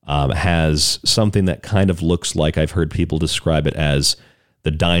has something that kind of looks like, I've heard people describe it as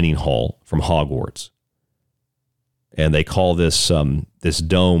the dining hall from Hogwarts. And they call this this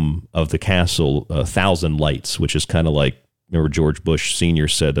dome of the castle 1,000 lights, which is kind of like, remember George Bush Sr.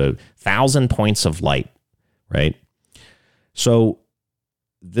 said 1,000 points of light, right? So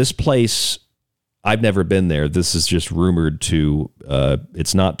this place, I've never been there. This is just rumored to,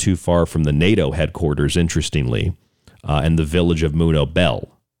 it's not too far from the NATO headquarters, interestingly, and the village of Muno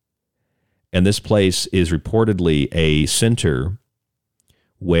Bell. And this place is reportedly a center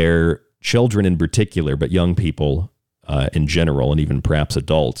where children in particular, but young people in general, and even perhaps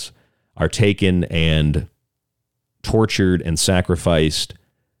adults, are taken and tortured and sacrificed,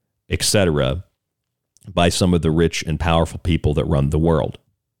 etc., by some of the rich and powerful people that run the world.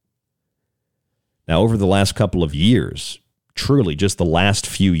 Now, over the last couple of years, truly just the last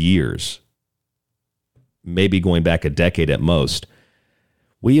few years, maybe going back a decade at most,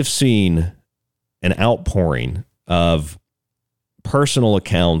 we have seen an outpouring of personal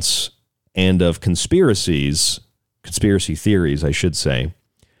accounts and of conspiracy theories, I should say,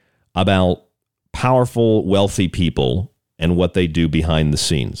 about powerful, wealthy people and what they do behind the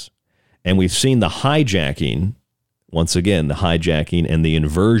scenes. And we've seen the hijacking, once again, the hijacking and the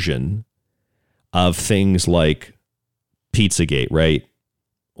inversion of things like Pizzagate, right?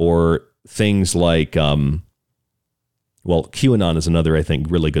 Or things like, QAnon is another, I think,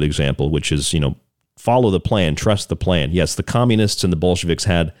 really good example, which is, follow the plan, trust the plan. Yes, the communists and the Bolsheviks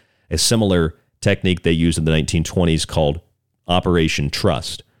had a similar technique they used in the 1920s called Operation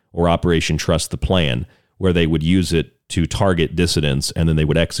Trust, or Operation Trust the Plan, where they would use it to target dissidents, and then they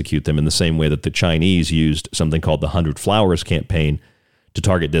would execute them in the same way that the Chinese used something called the 100 Flowers campaign to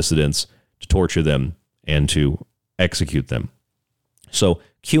target dissidents, to torture them, and to execute them. So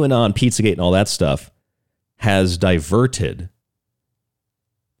QAnon, Pizzagate, and all that stuff has diverted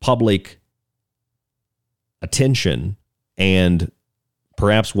public attention and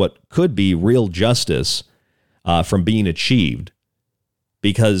perhaps what could be real justice from being achieved,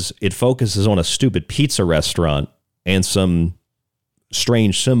 because it focuses on a stupid pizza restaurant and some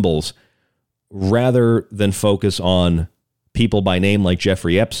strange symbols rather than focus on people by name like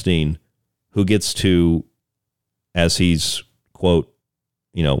Jeffrey Epstein, who gets to, as he's, quote,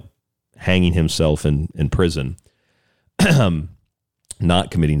 hanging himself in prison, not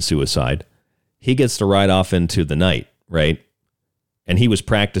committing suicide. He gets to ride off into the night, right? And he was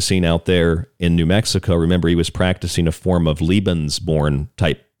practicing out there in New Mexico. Remember, he was practicing a form of Lebensborn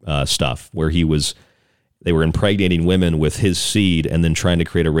type stuff, where they were impregnating women with his seed and then trying to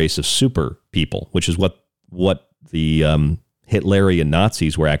create a race of super people, which is what the Hitlerian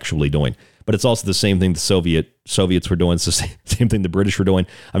Nazis were actually doing. But it's also the same thing the Soviets were doing. It's the same thing the British were doing.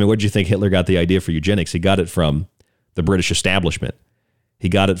 I mean, where did you think Hitler got the idea for eugenics? He got it from the British establishment. He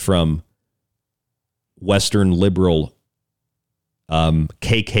got it from Western liberal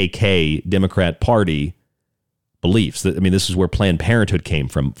KKK Democrat Party beliefs. I mean, this is where Planned Parenthood came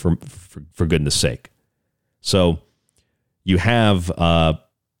from, for goodness sake. So you have,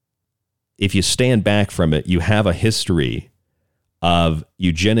 if you stand back from it, you have a history of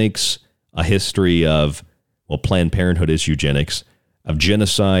eugenics, a history of, Planned Parenthood is eugenics, of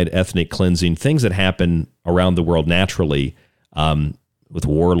genocide, ethnic cleansing, things that happen around the world naturally with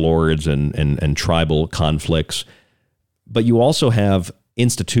warlords and tribal conflicts. But you also have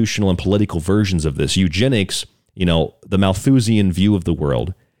institutional and political versions of this. Eugenics, the Malthusian view of the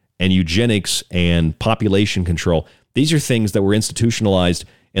world, and eugenics and population control. These are things that were institutionalized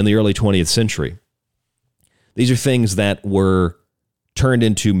in the early 20th century. These are things that were turned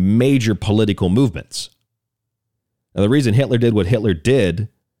into major political movements. Now, the reason Hitler did what Hitler did,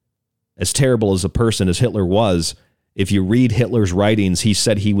 as terrible as a person as Hitler was, if you read Hitler's writings, he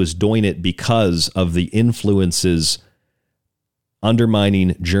said he was doing it because of the influences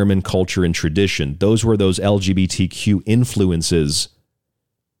undermining German culture and tradition. Those were those LGBTQ influences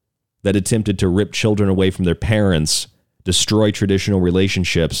that attempted to rip children away from their parents, destroy traditional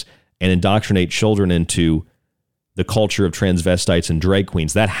relationships, and indoctrinate children into the culture of transvestites and drag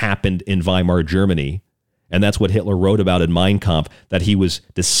queens. That happened in Weimar Germany, and that's what Hitler wrote about in Mein Kampf, that he was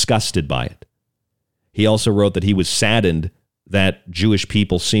disgusted by it. He also wrote that he was saddened that Jewish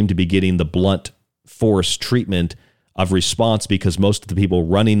people seemed to be getting the blunt force treatment of response because most of the people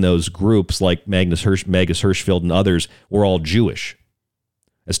running those groups, like Magnus Hirschfeld and others, were all Jewish.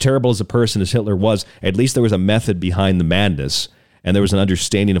 As terrible as a person as Hitler was, at least there was a method behind the madness, and there was an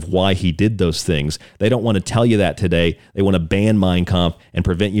understanding of why he did those things. They don't want to tell you that today. They want to ban Mein Kampf and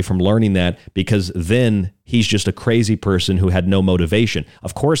prevent you from learning that, because then he's just a crazy person who had no motivation.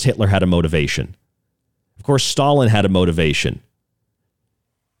 Of course Hitler had a motivation. Of course Stalin had a motivation.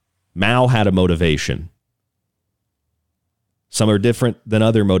 Mao had a motivation. Some are different than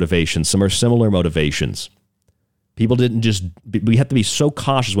other motivations. Some are similar motivations. People didn't just... We have to be so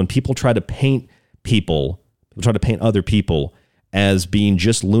cautious when people try to paint people People try to paint other people as being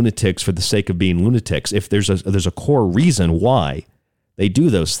just lunatics for the sake of being lunatics. If there's a core reason why they do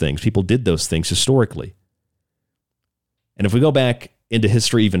those things, people did those things historically. And if we go back into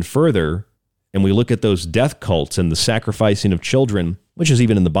history even further, and we look at those death cults and the sacrificing of children, which is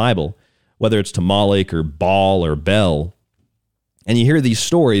even in the Bible, whether it's to Moloch or Baal or Baal, and you hear these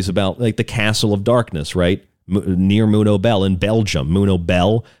stories about like the Castle of Darkness, right? Near Muno Bel in Belgium. Muno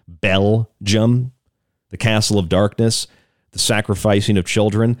Bel, Belgium, the Castle of Darkness, the sacrificing of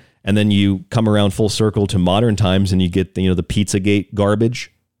children, and then you come around full circle to modern times and you get the Pizzagate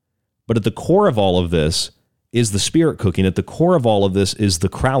garbage. But at the core of all of this is the spirit cooking. At the core of all of this is the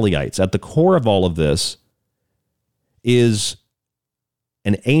Crowleyites. At the core of all of this is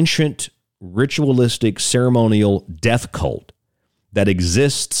an ancient, ritualistic, ceremonial death cult that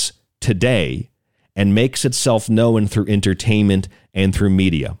exists today and makes itself known through entertainment and through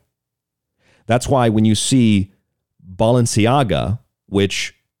media. That's why when you see Balenciaga,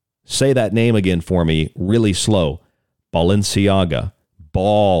 which, say that name again for me, really slow, Balenciaga,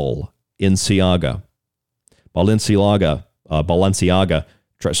 Balenciaga,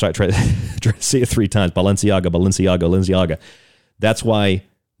 try to say it 3 times, Balenciaga. That's why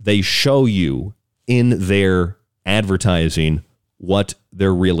they show you in their advertising what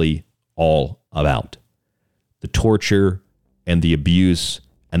they're really all about. The torture and the abuse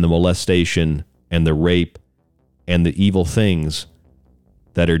and the molestation and the rape and the evil things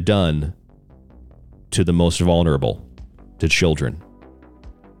that are done to the most vulnerable, to children.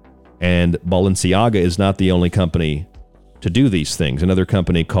 And Balenciaga is not the only company to do these things. Another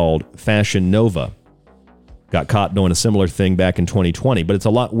company called Fashion Nova got caught doing a similar thing back in 2020, but it's a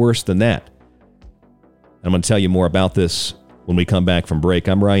lot worse than that. I'm going to tell you more about this when we come back from break.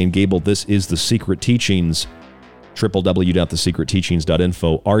 I'm Ryan Gable. This is The Secret Teachings.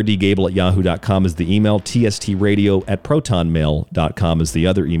 www.thesecretteachings.info. rdgable@yahoo.com is the email. tstradio@protonmail.com is the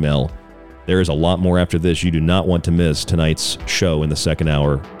other email. There is a lot more after this. You do not want to miss tonight's show in the second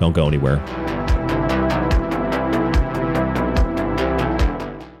hour. Don't go anywhere.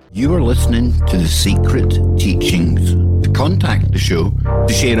 You are listening to The Secret Teachings. To contact the show,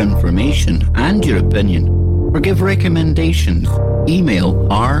 to share information and your opinion, or give recommendations, email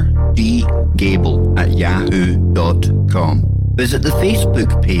rdgable@yahoo.com. Visit the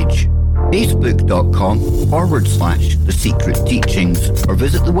Facebook page, facebook.com/The Secret Teachings, or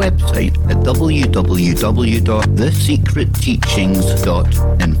visit the website at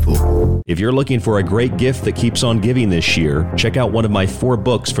www.thesecretteachings.info. If you're looking for a great gift that keeps on giving this year, check out one of my 4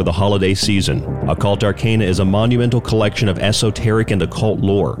 books for the holiday season. Occult Arcana is a monumental collection of esoteric and occult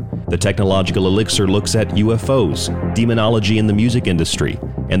lore. The Technological Elixir looks at UFOs, demonology in the music industry,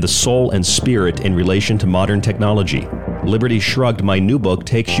 and the soul and spirit in relation to modern technology. Liberty Shrugged, my new book,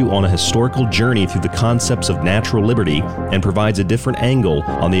 takes you on a historical journey through the concepts of natural liberty and provides a different angle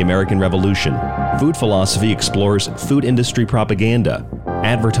on the American Revolution. Food Philosophy explores food industry propaganda,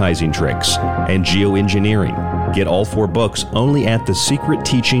 advertising tricks, and geoengineering. Get all 4 books only at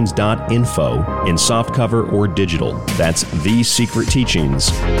thesecretteachings.info in softcover or digital. That's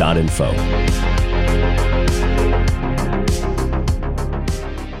thesecretteachings.info.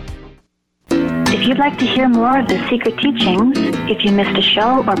 If you'd like to hear more of The Secret Teachings, if you missed a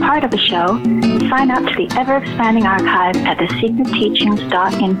show or part of a show, sign up to the ever-expanding archive at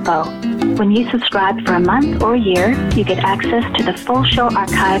thesecretteachings.info. When you subscribe for a month or a year, you get access to the full show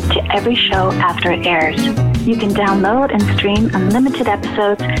archive to every show after it airs. You can download and stream unlimited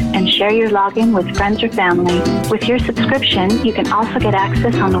episodes and share your login with friends or family. With your subscription, you can also get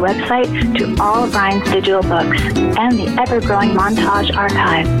access on the website to all of Ryan's digital books and the ever-growing montage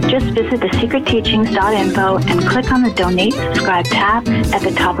archive. Just visit thesecretteachings.info and click on the Donate Subscribe tab at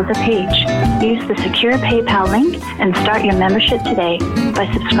the top of the page. Use the secure PayPal link and start your membership today. By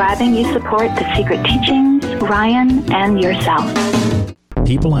subscribing, you support The Secret Teachings, Ryan, and yourself.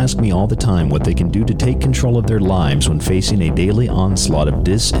 People ask me all the time what they can do to take control of their lives when facing a daily onslaught of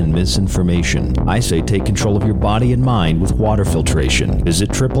dis and misinformation. I say take control of your body and mind with water filtration. Visit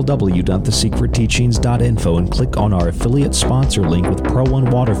www.thesecretteachings.info and click on our affiliate sponsor link with Pro One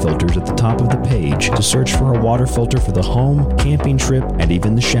water filters at the top of the page to search for a water filter for the home, camping trip, and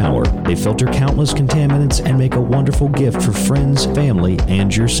even the shower. They filter countless contaminants and make a wonderful gift for friends, family,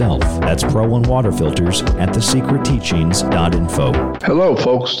 and yourself. That's Pro One water filters at thesecretteachings.info. Hello,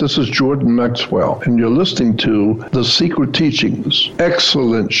 folks. This is Jordan Maxwell, and you're listening to The Secret Teachings.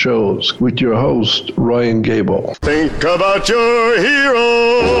 Excellent shows with your host, Ryan Gable. Think about your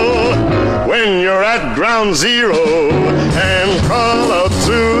hero when you're at ground zero and crawl out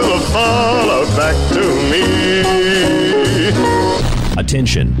through the fallout back to me. A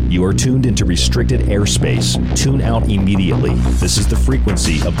Attention, you are tuned into restricted airspace. Tune out immediately. This is the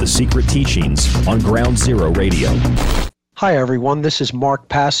frequency of the Secret Teachings on Ground Zero Radio. Hi everyone, this is Mark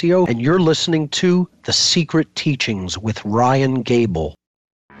Passio, and you're listening to The Secret Teachings with Ryan Gable.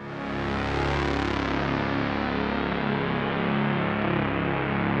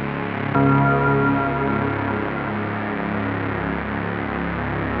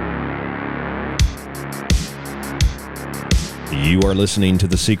 You are listening to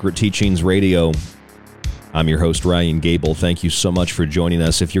The Secret Teachings Radio. I'm your host, Ryan Gable. Thank you so much for joining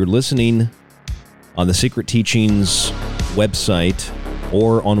us. If you're listening on the Secret Teachings website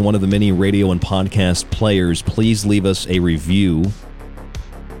or on one of the many radio and podcast players, please leave us a review,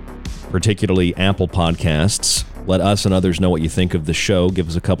 particularly Apple Podcasts. Let us and others know what you think of the show. Give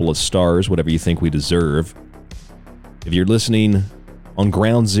us a couple of stars, whatever you think we deserve. If you're listening on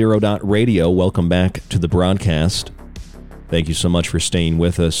groundzero.radio, welcome back to the broadcast. Thank you so much for staying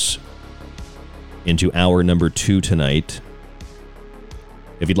with us into hour number 2 tonight.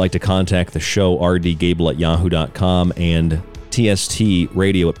 If you'd like to contact the show, rdgable@yahoo.com and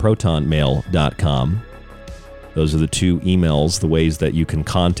tstradio@protonmail.com. Those are the 2 emails, the ways that you can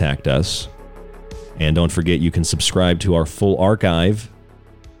contact us. And don't forget, you can subscribe to our full archive,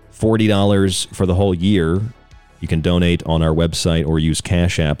 $40 for the whole year. You can donate on our website or use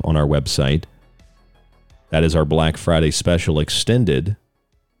Cash App on our website. That is our Black Friday special extended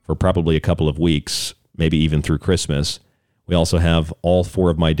for probably a couple of weeks, maybe even through Christmas. We also have all 4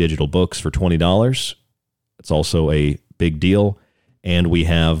 of my digital books for $20. It's also a big deal. And we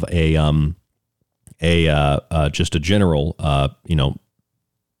have just a general,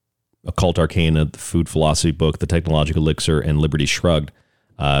 Occult Arcana, the Food Philosophy book, the Technological Elixir, and Liberty Shrugged.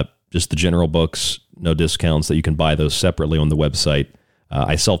 Just the general books, no discounts, that you can buy those separately on the website.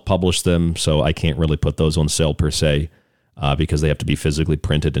 I self-publish them, so I can't really put those on sale per se because they have to be physically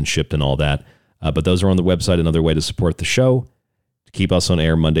printed and shipped and all that. But those are on the website, another way to support the show, to keep us on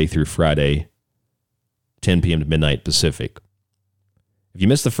air Monday through Friday, 10 p.m. to midnight Pacific. If you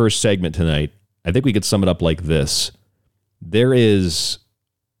missed the first segment tonight, I think we could sum it up like this. There is,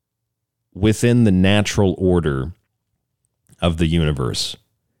 within the natural order of the universe,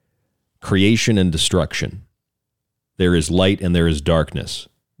 creation and destruction. There is light and there is darkness.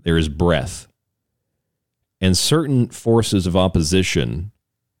 There is breath. And certain forces of opposition,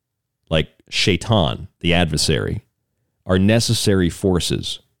 like Shaitan, the adversary, are necessary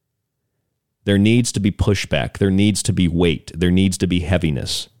forces. There needs to be pushback. There needs to be weight. There needs to be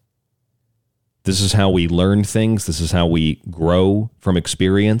heaviness. This is how we learn things. This is how we grow from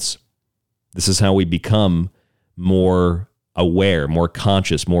experience. This is how we become more aware, more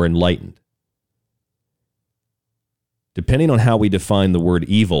conscious, more enlightened. Depending on how we define the word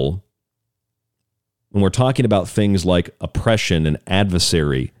evil, when we're talking about things like oppression and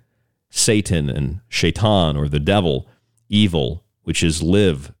adversary, Satan and Shaitan or the devil, evil, which is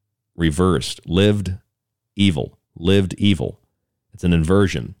live, reversed, lived evil. It's an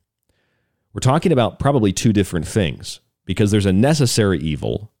inversion. We're talking about probably 2 different things, because there's a necessary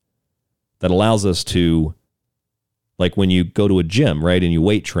evil that allows us to, like when you go to a gym, right, and you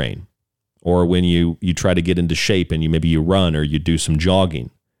weight train, or when you try to get into shape and maybe you run or you do some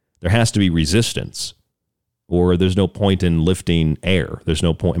jogging, there has to be resistance, or there's no point in lifting air. There's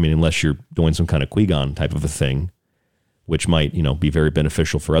no point, unless you're doing some kind of Qui-Gon type of a thing, which might, be very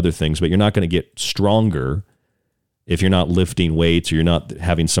beneficial for other things, but you're not going to get stronger if you're not lifting weights or you're not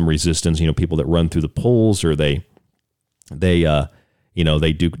having some resistance. People that run through the pools, or they do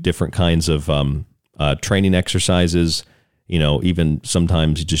different kinds of training exercises, even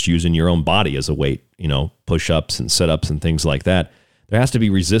sometimes just using your own body as a weight, push-ups and sit-ups and things like that. There has to be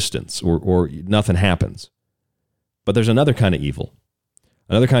resistance or nothing happens. But there's another kind of evil.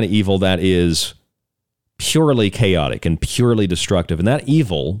 Another kind of evil that is purely chaotic and purely destructive. And that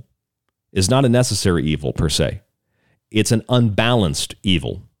evil is not a necessary evil per se. It's an unbalanced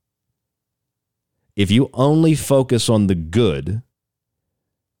evil. If you only focus on the good,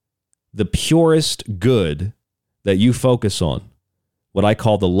 the purest good that you focus on, what I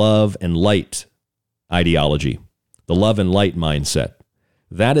call the love and light ideology, the love and light mindset,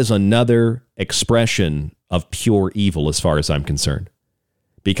 that is another expression of pure evil as far as I'm concerned,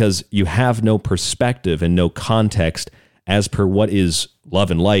 because you have no perspective and no context as per what is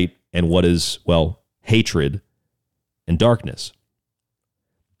love and light and what is, hatred and darkness.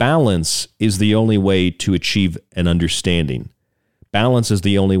 Balance is the only way to achieve an understanding. Balance is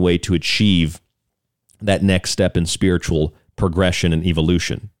the only way to achieve that next step in spiritual progression and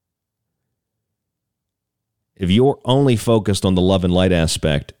evolution. If you're only focused on the love and light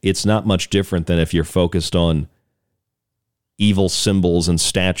aspect, it's not much different than if you're focused on evil symbols and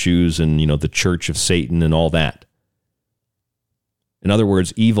statues and, the Church of Satan and all that. In other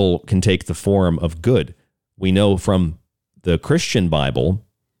words, evil can take the form of good. We know from the Christian Bible,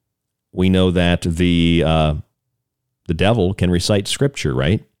 we know that the devil can recite scripture,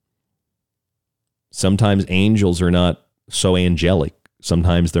 right? Sometimes angels are not so angelic.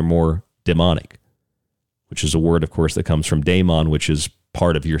 Sometimes they're more demonic, which is a word, of course, that comes from daemon, which is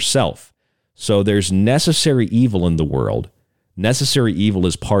part of yourself. So there's necessary evil in the world. Necessary evil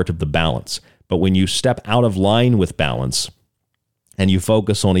is part of the balance. But when you step out of line with balance and you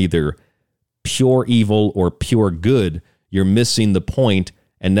focus on either pure evil or pure good, you're missing the point,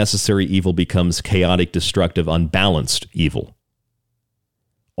 and necessary evil becomes chaotic, destructive, unbalanced evil.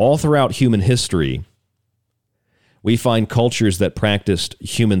 All throughout human history, we find cultures that practiced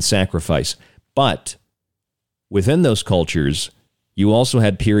human sacrifice. But within those cultures, you also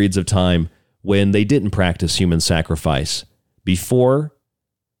had periods of time when they didn't practice human sacrifice. Before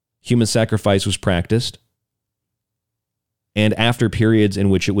human sacrifice was practiced, and after periods in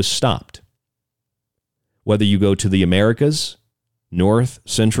which it was stopped. Whether you go to the Americas, North,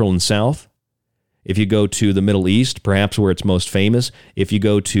 Central, and South, if you go to the Middle East, perhaps where it's most famous, if you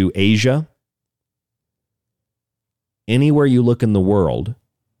go to Asia, anywhere you look in the world,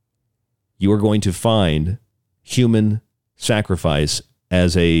 you are going to find human sacrifice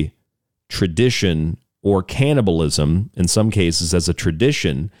as a tradition, or cannibalism, in some cases, as a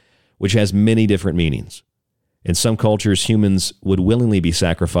tradition, which has many different meanings. In some cultures, humans would willingly be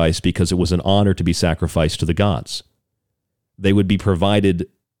sacrificed because it was an honor to be sacrificed to the gods. They would be provided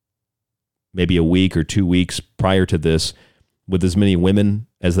maybe a week or 2 weeks prior to this with as many women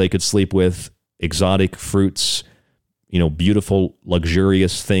as they could sleep with, exotic fruits, beautiful,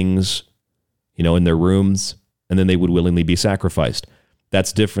 luxurious things, in their rooms, and then they would willingly be sacrificed.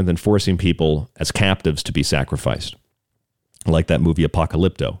 That's different than forcing people as captives to be sacrificed, like that movie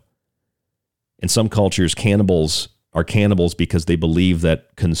Apocalypto. In some cultures, cannibals are cannibals because they believe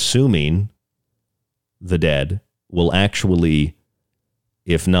that consuming the dead will actually,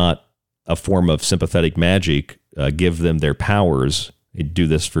 if not a form of sympathetic magic, give them their powers. They do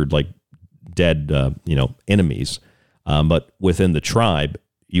this for dead, enemies. But within the tribe,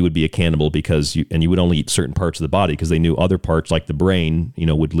 you would be a cannibal because you would only eat certain parts of the body because they knew other parts, like the brain,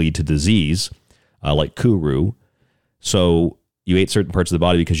 would lead to disease, like kuru. So you ate certain parts of the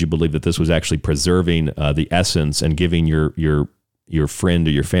body because you believed that this was actually preserving the essence and giving your friend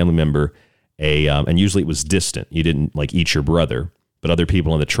or your family member and usually it was distant. You didn't eat your brother, but other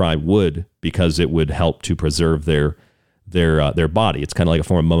people in the tribe would, because it would help to preserve their body. It's kind of like a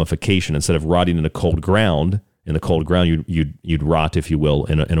form of mummification. Instead of rotting in the cold ground, you'd rot, if you will,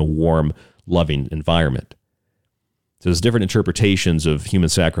 in a warm, loving environment. So there's different interpretations of human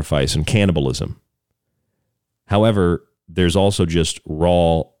sacrifice and cannibalism. However, there's also just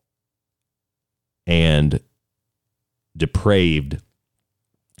raw and depraved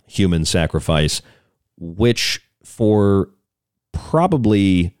human sacrifice, which for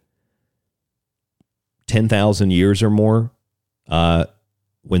probably 10,000 years or more,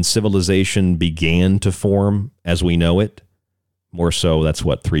 when civilization began to form as we know it, more so, that's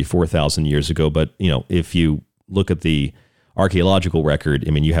 3,000-4,000 years ago. But, if you look at the archaeological record,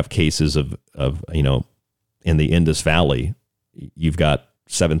 you have cases of in the Indus Valley, you've got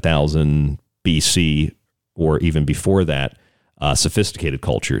 7,000 BC or even before that, sophisticated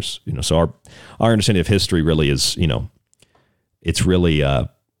cultures. So our understanding of history really is, it's really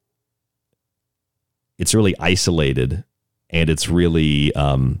isolated, and it's really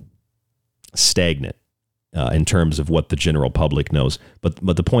stagnant in terms of what the general public knows.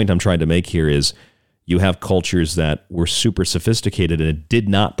 But the point I'm trying to make here is you have cultures that were super sophisticated and did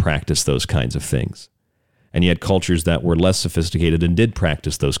not practice those kinds of things. And you had cultures that were less sophisticated and did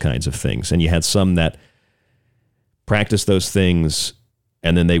practice those kinds of things. And you had some that practiced those things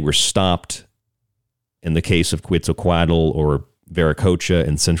and then they were stopped in the case of Quetzalcoatl or Viracocha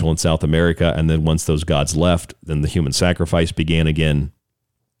in Central and South America. And then once those gods left, then the human sacrifice began again.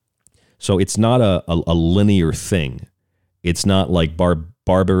 So it's not a linear thing. It's not like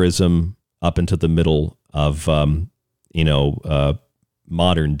barbarism up into the middle of,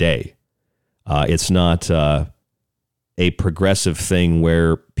 modern day. It's not a progressive thing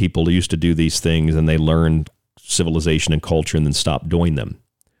where people used to do these things and they learned civilization and culture and then stopped doing them.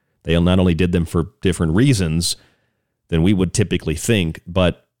 They not only did them for different reasons than we would typically think,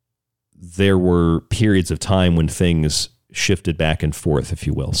 but there were periods of time when things shifted back and forth, if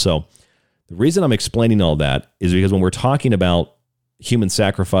you will. So the reason I'm explaining all that is because when we're talking about human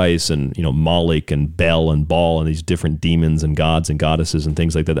sacrifice and, Moloch and Baal and Baal and these different demons and gods and goddesses and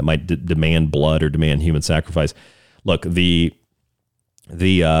things like that might demand blood or demand human sacrifice, look, the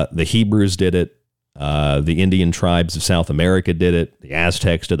Hebrews did it. The Indian tribes of South America did it. The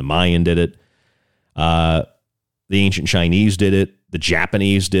Aztecs did. The Mayan did it. The ancient Chinese did it. The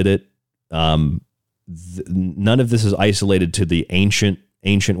Japanese did it. None of this is isolated to the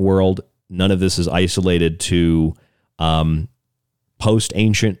ancient world. None of this is isolated to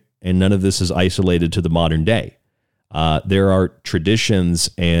post-ancient, and none of this is isolated to the modern day. There are traditions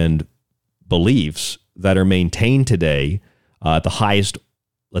and beliefs that are maintained today at the highest,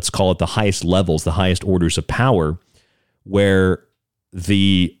 let's call it the highest levels, the highest orders of power, where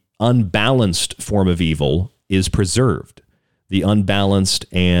the unbalanced form of evil is preserved. The unbalanced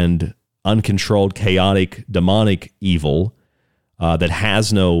and uncontrolled, chaotic, demonic evil that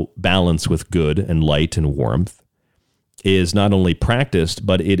has no balance with good and light and warmth is not only practiced,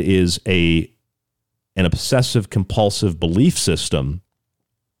 but it is an obsessive compulsive belief system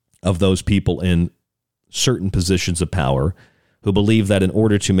of those people in certain positions of power who believe that in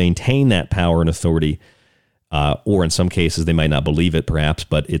order to maintain that power and authority, or in some cases they might not believe it perhaps,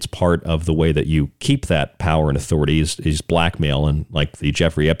 but it's part of the way that you keep that power and authority is blackmail, and like the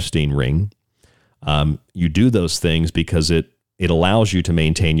Jeffrey Epstein ring. You do those things because it allows you to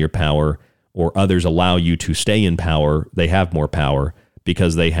maintain your power, or others allow you to stay in power. They have more power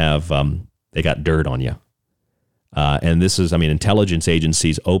because they got dirt on you. And this is, intelligence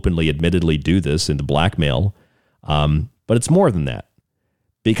agencies openly, admittedly do this in the blackmail. But it's more than that,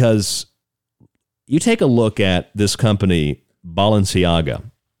 because you take a look at this company,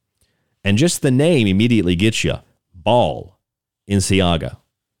 Balenciaga, and just the name immediately gets you. Balenciaga.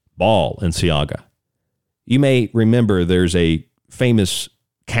 Balenciaga. You may remember there's a famous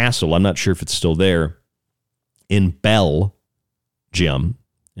castle, I'm not sure if it's still there, in Belgium,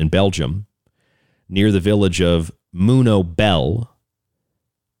 near the village of Munobel.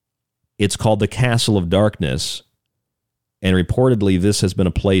 It's called the Castle of Darkness, and reportedly this has been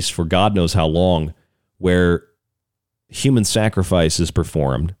a place for God knows how long where human sacrifice is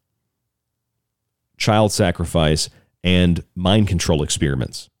performed, child sacrifice, and mind control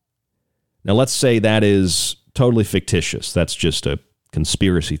experiments. Now, let's say that is totally fictitious. That's just a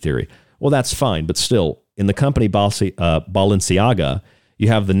conspiracy theory. Well, that's fine, but still, in the company Balenciaga, you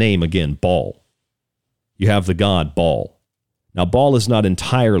have the name, again, Baal. You have the god Baal. Now, Baal is not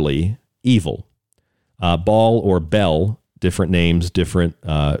entirely evil. Baal or Bel, different names, different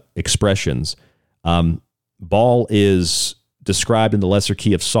expressions. Baal is described in the Lesser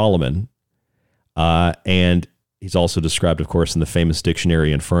Key of Solomon, and he's also described, of course, in the famous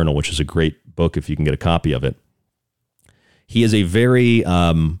Dictionary Infernal, which is a great book if you can get a copy of it. He is a very,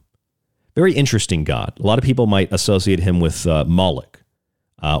 very interesting god. A lot of people might associate him with Moloch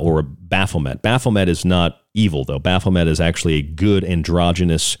or Baphomet. Baphomet is not evil, though. Baphomet is actually a good,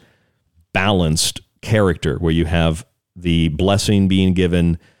 androgynous, balanced character where you have the blessing being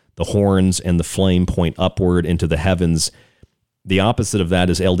given, the horns and the flame point upward into the heavens. The opposite of that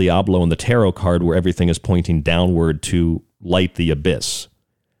is El Diablo in the tarot card, where everything is pointing downward to light the abyss.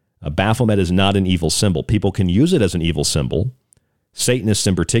 Baphomet is not an evil symbol. People can use it as an evil symbol. Satanists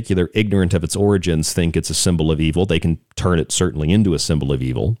in particular, ignorant of its origins, think it's a symbol of evil. They can turn it certainly into a symbol of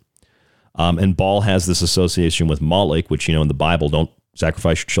evil. And Baal has this association with Moloch, which, in the Bible, don't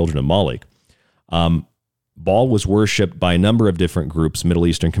sacrifice your children to Moloch. Baal was worshipped by a number of different groups, Middle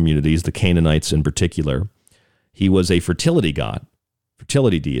Eastern communities, the Canaanites in particular. He was a fertility god,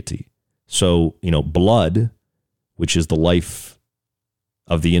 fertility deity. So, blood, which is the life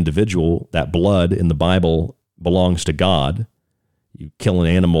of the individual, that blood in the Bible belongs to God. You kill an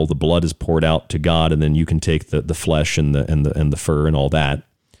animal, the blood is poured out to God, and then you can take the flesh and the fur and all that.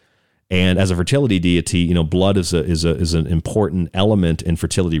 And as a fertility deity, blood is an important element in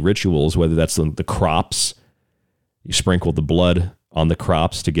fertility rituals, whether that's the crops. You sprinkle the blood on the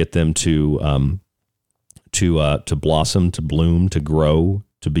crops to get them to blossom, to bloom, to grow,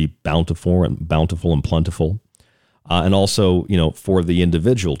 to be bountiful and plentiful. And also, for the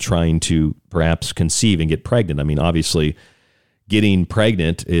individual trying to perhaps conceive and get pregnant. Obviously, getting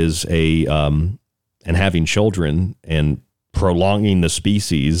pregnant is and having children and prolonging the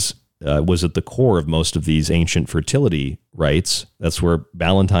species was at the core of most of these ancient fertility rites. That's where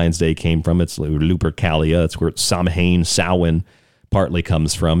Valentine's Day came from. It's Lupercalia. That's where Samhain, Samhain partly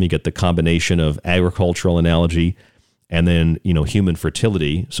comes from. You get the combination of agricultural analogy and then, human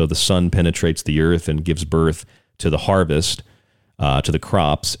fertility. So the sun penetrates the earth and gives birth to the harvest, to the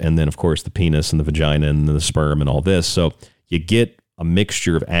crops, and then, of course, the penis and the vagina and the sperm and all this. So you get a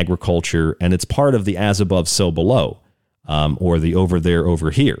mixture of agriculture, and it's part of the as above, so below, or the over there,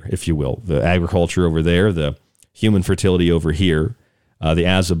 over here, if you will. The agriculture over there, the human fertility over here. the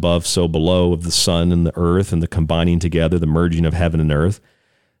as above, so below of the sun and the earth, and the combining together, the merging of heaven and earth.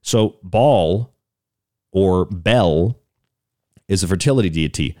 So Baal, or Bel, is a fertility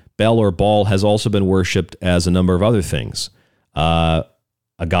deity. Bel or Baal has also been worshipped as a number of other things. A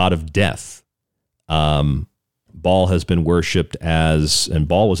god of death. Baal has been worshipped as, and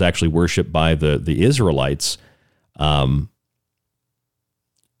Baal was actually worshipped by the Israelites.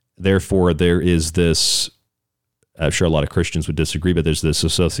 Therefore, there is this, I'm sure a lot of Christians would disagree, but there's this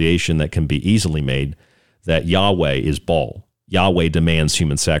association that can be easily made that Yahweh is Baal. Yahweh demands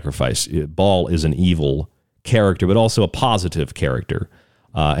human sacrifice. Baal is an evil character, but also a positive character,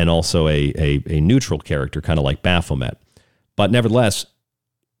 and also a neutral character, kind of like Baphomet. But nevertheless,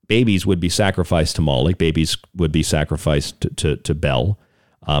 babies would be sacrificed to Moloch. Babies would be sacrificed to Bel.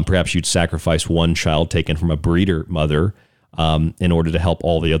 Perhaps you'd sacrifice one child taken from a breeder mother in order to help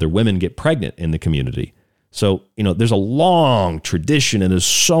all the other women get pregnant in the community. So, there's a long tradition, and there's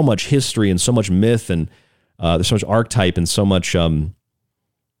so much history and so much myth, and there's so much archetype and so much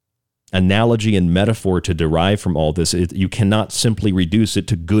analogy and metaphor to derive from all this. You cannot simply reduce it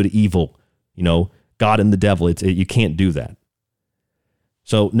to good, evil, God and the devil. You can't do that.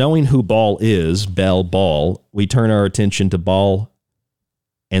 So knowing who Baal is, Baal, we turn our attention to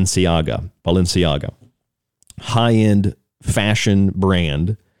Balenciaga, high-end fashion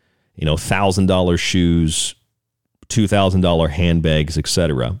brand, $1,000 shoes, $2,000 handbags,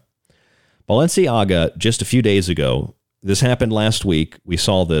 etc. Balenciaga, just a few days ago, this happened last week. We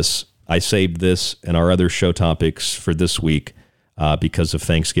saw this. I saved this and our other show topics for this week because of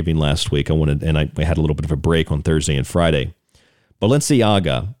Thanksgiving last week. We had a little bit of a break on Thursday and Friday.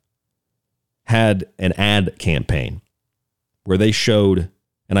 Balenciaga had an ad campaign where they showed,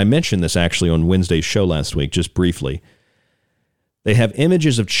 and I mentioned this actually on Wednesday's show last week, just briefly. They have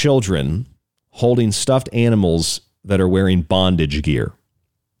images of children holding stuffed animals that are wearing bondage gear.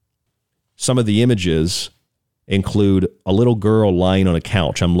 Some of the images include a little girl lying on a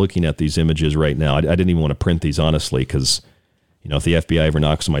couch. I'm looking at these images right now. I didn't even want to print these, honestly, because, if the FBI ever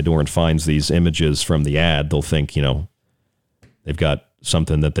knocks on my door and finds these images from the ad, they'll think, they've got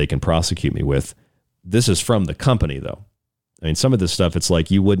something that they can prosecute me with. This is from the company, though. I mean, some of this stuff, it's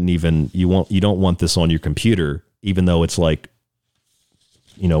like you don't want this on your computer, even though it's like,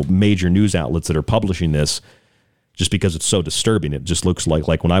 major news outlets that are publishing this, just because it's so disturbing. It just looks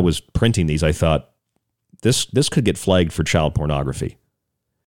like when I was printing these, I thought this could get flagged for child pornography.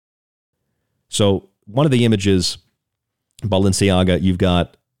 So one of the images, Balenciaga, you've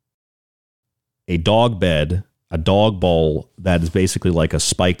got a dog bed, a dog bowl that is basically like a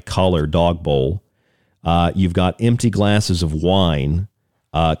spiked collar dog bowl. You've got empty glasses of wine,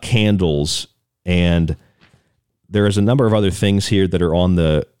 candles, and there is a number of other things here that are on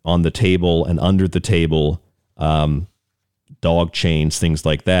the table and under the table, dog chains, things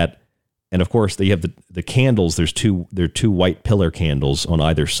like that. And of course, they have the candles. There are two white pillar candles on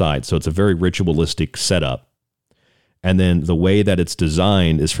either side, so it's a very ritualistic setup. And then the way that it's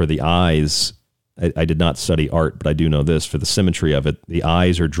designed is for the eyes. I did not study art, but I do know this. For the symmetry of it, the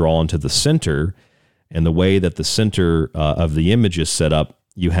eyes are drawn to the center, and the way that the center of the image is set up,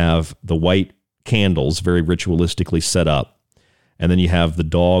 you have the white candles very ritualistically set up, and then you have the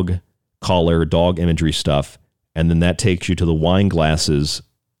dog collar, dog imagery stuff, and then that takes you to the wine glasses,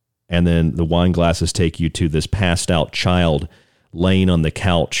 and then the wine glasses take you to this passed out child laying on the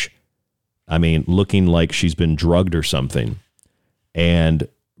couch, looking like she's been drugged or something. And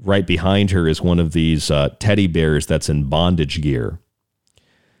right behind her is one of these teddy bears that's in bondage gear.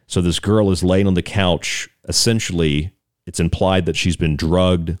 So this girl is laying on the couch. Essentially, it's implied that she's been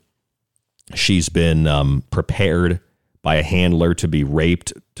drugged. She's been prepared by a handler to be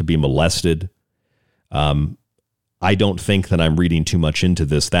raped, to be molested. I don't think that I'm reading too much into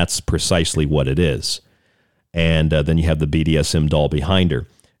this. That's precisely what it is. And then you have the BDSM doll behind her.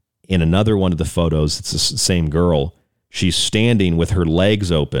 In another one of the photos, it's the same girl. She's standing with her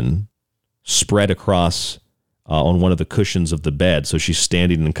legs open, spread across on one of the cushions of the bed. So she's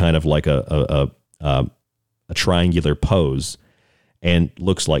standing in kind of like a triangular pose, and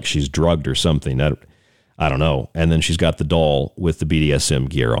looks like she's drugged or something. I don't know. And then she's got the doll with the BDSM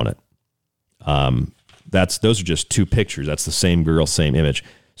gear on it. Those are just two pictures. That's the same girl, same image.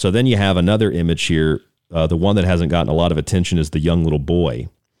 So then you have another image here. The one that hasn't gotten a lot of attention is the young little boy.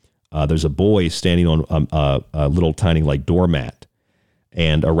 There's a boy standing on a little tiny like doormat,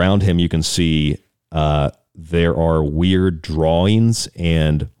 and around him you can see there are weird drawings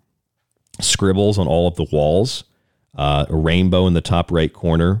and scribbles on all of the walls. A rainbow in the top right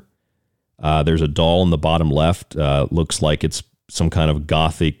corner. There's a doll in the bottom left. Looks like it's some kind of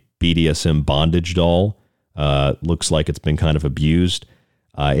gothic BDSM bondage doll. Looks like it's been kind of abused.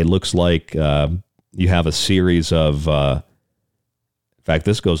 It looks like you have a series of... in fact,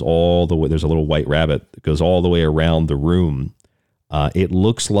 this goes all the way... There's a little white rabbit that goes all the way around the room. It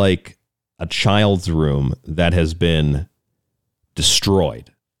looks like a child's room that has been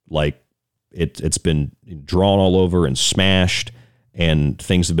destroyed. Like it's been drawn all over and smashed, and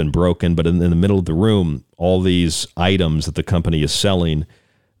things have been broken. But in the middle of the room, all these items that the company is selling,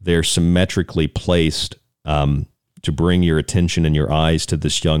 they're symmetrically placed to bring your attention and your eyes to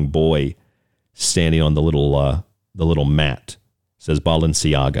this young boy standing on the little mat. It says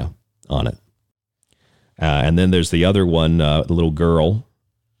Balenciaga on it. And then there's the other one, the little girl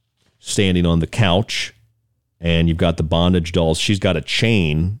standing on the couch, and you've got the bondage dolls. She's got a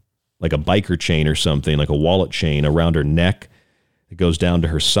chain, like a biker chain or something, like a wallet chain around her neck. It goes down to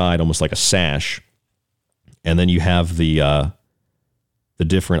her side, almost like a sash. And then you have the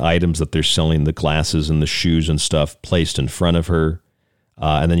different items that they're selling, the glasses and the shoes and stuff placed in front of her.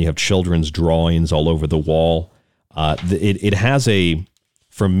 And then you have children's drawings all over the wall. It has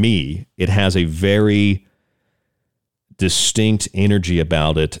for me, it has a very distinct energy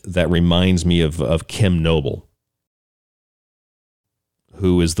about it that reminds me of Kim Noble,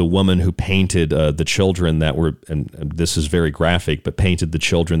 who is the woman who painted the children that were, and this is very graphic, but painted the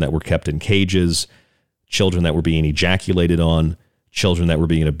children that were kept in cages, children that were being ejaculated on, children that were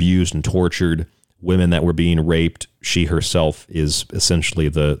being abused and tortured, women that were being raped. She herself is essentially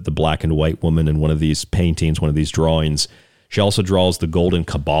the black and white woman in one of these paintings, one of these drawings. She also draws the golden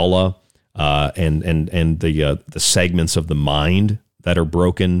Kabbalah and the segments of the mind that are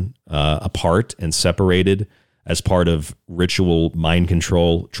broken apart and separated as part of ritual mind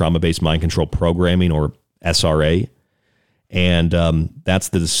control, trauma-based mind control programming, or SRA. And that's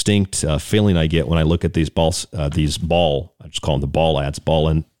the distinct feeling I get when I look at these Baal, I just call them the Baal ads, Baal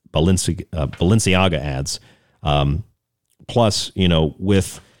and Balenciaga ads. Plus,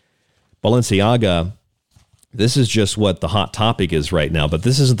 with Balenciaga, this is just what the hot topic is right now, but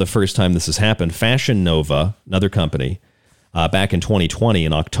this isn't the first time this has happened. Fashion Nova, another company, back in 2020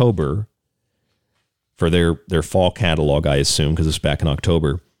 in October, for their fall catalog, I assume, because it's back in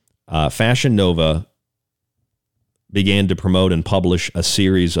October, Fashion Nova began to promote and publish a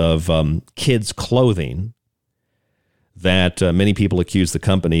series of kids' clothing that many people accuse the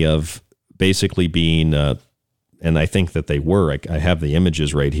company of basically being, and I think that they were, I have the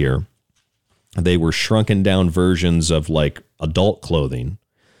images right here, they were shrunken down versions of like adult clothing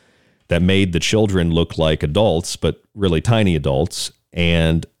that made the children look like adults, but really tiny adults.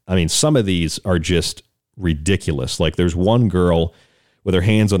 And I mean, some of these are just ridiculous. Like there's one girl with her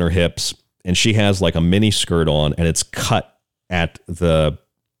hands on her hips, and she has like a mini skirt on, and it's cut at the,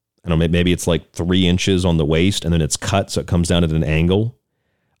 I don't know, maybe it's like 3 inches on the waist, and then it's cut so it comes down at an angle.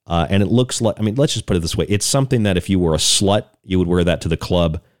 And it looks like, I mean, let's just put it this way. It's something that if you were a slut, you would wear that to the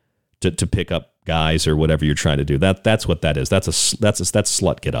club to pick up guys or whatever you're trying to do. That's what that is. That's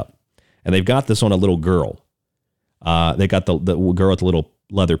slut get up. And they've got this on a little girl. They got the girl with the little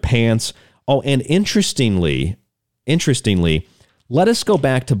leather pants. Oh, and interestingly, let us go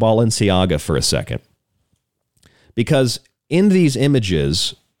back to Balenciaga for a second. Because in these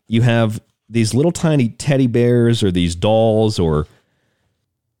images, you have these little tiny teddy bears or these dolls or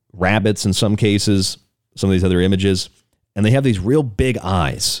rabbits in some cases, some of these other images, and they have these real big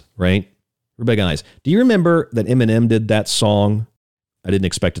eyes, right? Real big eyes. Do you remember that Eminem did that song? I didn't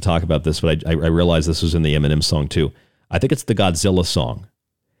expect to talk about this, but I realized this was in the Eminem song too. I think it's the Godzilla song.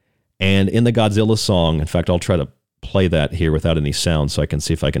 And in the Godzilla song, in fact, I'll try to play that here without any sound so I can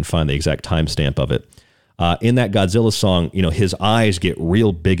see if I can find the exact timestamp of it. In that Godzilla song, his eyes get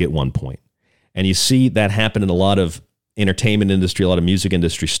real big at one point. And you see that happen in a lot of entertainment industry, a lot of music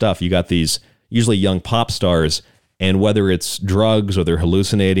industry stuff. You got these usually young pop stars, and whether it's drugs or they're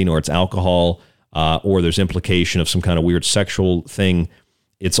hallucinating or it's alcohol or there's implication of some kind of weird sexual thing,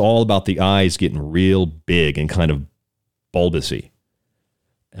 it's all about the eyes getting real big and kind of bulbousy.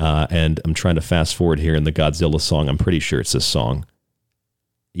 And I'm trying to fast forward here in the Godzilla song. I'm pretty sure it's this song.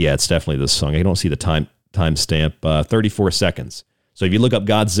 Yeah, it's definitely this song. I don't see the timestamp. 34 seconds. So if you look up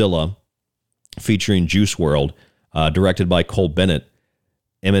Godzilla featuring Juice WRLD, directed by Cole Bennett,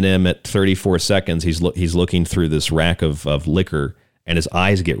 Eminem at 34 seconds, he's looking through this rack of liquor, and his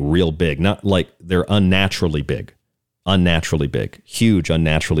eyes get real big. Not like they're unnaturally big. Huge,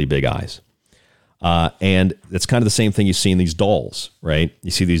 unnaturally big eyes. And it's kind of the same thing you see in these dolls, right?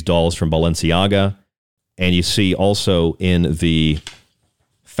 You see these dolls from Balenciaga, and you see also in the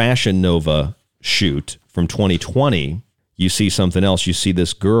Fashion Nova shoot from 2020, you see something else. You see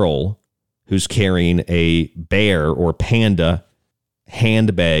this girl who's carrying a bear or panda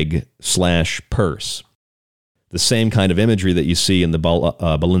handbag / purse. the same kind of imagery that you see in the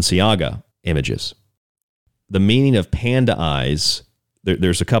Balenciaga images. The meaning of panda eyes,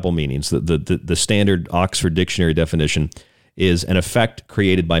 there's a couple meanings. The standard Oxford Dictionary definition is an effect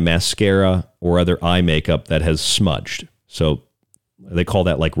created by mascara or other eye makeup that has smudged. So they call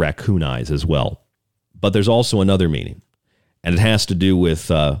that like raccoon eyes as well. But there's also another meaning, and it has to do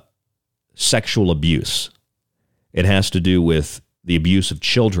with sexual abuse. It has to do with the abuse of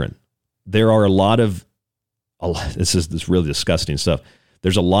children. There are this is really disgusting stuff.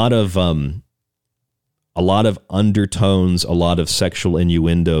 There's a lot of undertones, a lot of sexual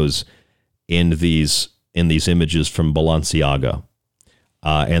innuendos in these images from Balenciaga.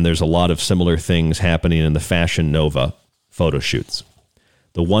 And there's a lot of similar things happening in the Fashion Nova photo shoots.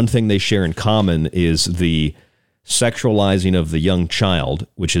 The one thing they share in common is the sexualizing of the young child,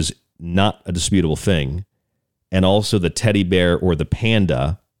 which is not a disputable thing, and also the teddy bear or the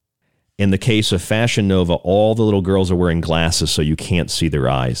panda. In the case of Fashion Nova, all the little girls are wearing glasses so you can't see their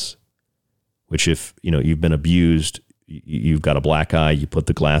eyes, which if you've been abused, you've got a black eye, you put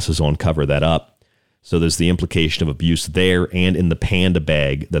the glasses on, cover that up. So there's the implication of abuse there and in the panda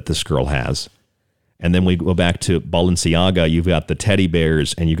bag that this girl has. And then we go back to Balenciaga, you've got the teddy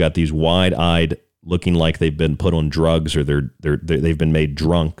bears and you've got these wide-eyed looking like they've been put on drugs or they've been made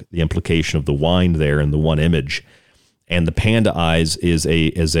drunk, the implication of the wine there in the one image. And the panda eyes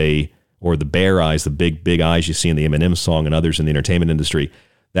or the bear eyes, the big eyes you see in the Eminem song and others in the entertainment industry,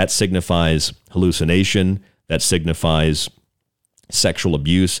 that signifies hallucination, that signifies sexual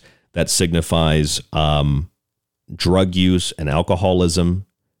abuse, that signifies drug use and alcoholism.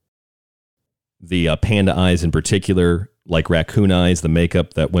 The panda eyes in particular, like raccoon eyes, the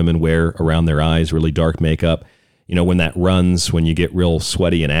makeup that women wear around their eyes, really dark makeup. When that runs, when you get real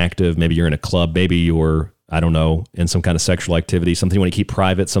sweaty and active, maybe you're in a club, maybe you're, I don't know, in some kind of sexual activity, something you want to keep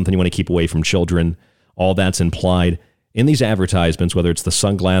private, something you want to keep away from children. All that's implied in these advertisements, whether it's the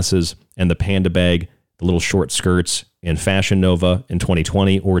sunglasses and the panda bag, the little short skirts in Fashion Nova in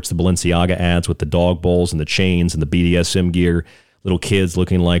 2020, or it's the Balenciaga ads with the dog bowls and the chains and the BDSM gear, little kids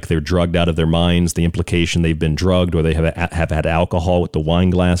looking like they're drugged out of their minds, the implication they've been drugged or they have had alcohol with the wine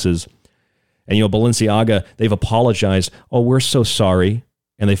glasses. And, Balenciaga, they've apologized. Oh, we're so sorry.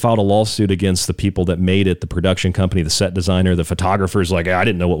 And they filed a lawsuit against the people that made it, the production company, the set designer, the photographers, like, I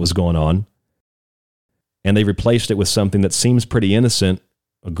didn't know what was going on. And they replaced it with something that seems pretty innocent,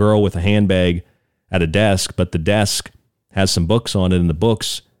 a girl with a handbag at a desk, but the desk has some books on it, and the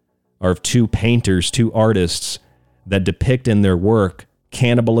books are of two painters, two artists that depict in their work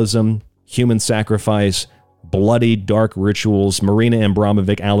cannibalism, human sacrifice, bloody dark rituals, Marina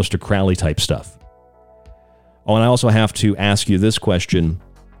Abramovic, Aleister Crowley type stuff. Oh, and I also have to ask you this question.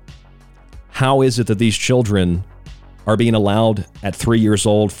 How is it that these children are being allowed at 3 years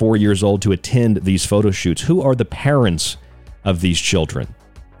old, 4 years old to attend these photo shoots? Who are the parents of these children?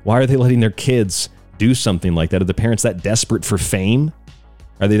 Why are they letting their kids do something like that? Are the parents that desperate for fame?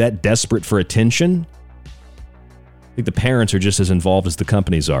 Are they that desperate for attention? I think the parents are just as involved as the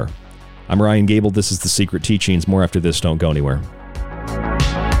companies are. I'm Ryan Gable. This is The Secret Teachings. More after this. Don't go anywhere.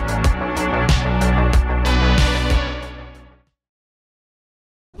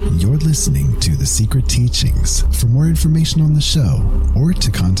 You're listening to The Secret Teachings. For more information on the show or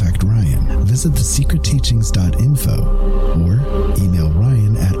to contact Ryan, visit thesecretteachings.info or email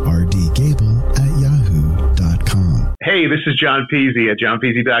Ryan at rdgable@yahoo.com. Hey, this is John Peasy at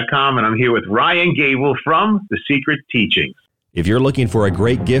johnpeasy.com, and I'm here with Ryan Gable from The Secret Teachings. If you're looking for a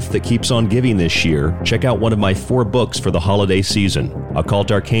great gift that keeps on giving this year, check out one of my 4 books for the holiday season.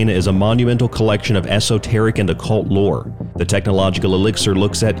 Occult Arcana is a monumental collection of esoteric and occult lore. The Technological Elixir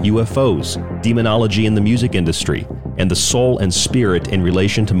looks at UFOs, demonology in the music industry, and the soul and spirit in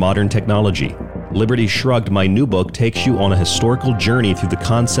relation to modern technology. Liberty Shrugged, my new book, takes you on a historical journey through the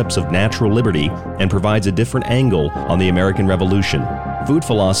concepts of natural liberty and provides a different angle on the American Revolution. Food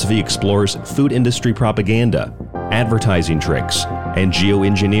Philosophy explores food industry propaganda, advertising tricks, and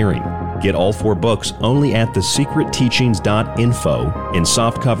geoengineering. Get all 4 books only at thesecretteachings.info in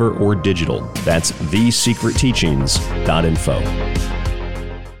softcover or digital. That's thesecretteachings.info.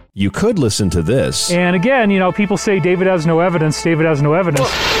 You could listen to this. And again, people say David has no evidence. David has no evidence.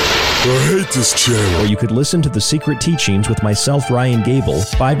 I hate this channel. Or you could listen to The Secret Teachings with myself, Ryan Gable,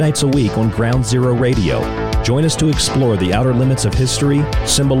 5 nights a week on Ground Zero Radio. Join us to explore the outer limits of history,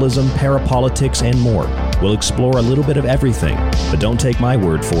 symbolism, parapolitics, and more. We'll explore a little bit of everything, but don't take my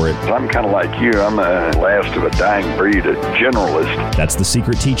word for it. I'm kind of like you. I'm the last of a dying breed, a generalist. That's The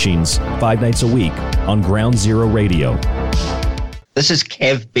Secret Teachings, 5 nights a week on Ground Zero Radio. The This is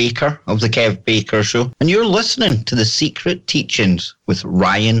Kev Baker of The Kev Baker Show, and you're listening to The Secret Teachings with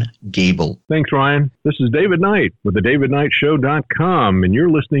Ryan Gable. Thanks, Ryan. This is David Knight with thedavidknightshow.com, and you're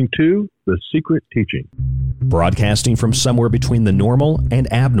listening to The Secret Teaching. Broadcasting from somewhere between the normal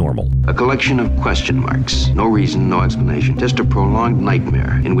and abnormal. A collection of question marks. No reason, no explanation. Just a prolonged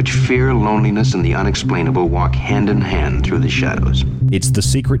nightmare in which fear, loneliness, and the unexplainable walk hand in hand through the shadows. It's The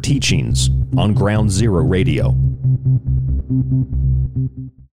Secret Teachings on Ground Zero Radio.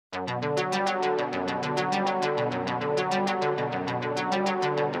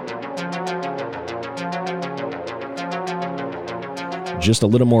 Just a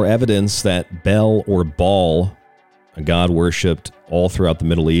little more evidence that Baal or Baal, a god worshipped all throughout the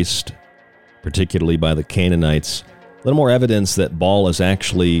Middle East, particularly by the Canaanites. A little more evidence that Baal is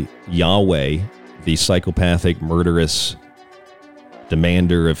actually Yahweh, the psychopathic, murderous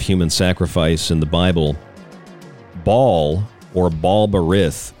demander of human sacrifice in the Bible. Baal, or Baal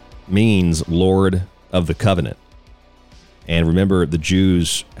Berith, means Lord of the Covenant. And remember, the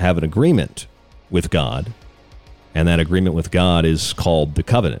Jews have an agreement with God, and that agreement with God is called the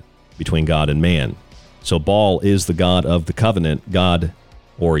covenant between God and man. So Baal is the god of the covenant. God,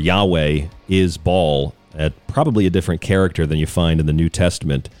 or Yahweh, is Baal, probably a different character than you find in the New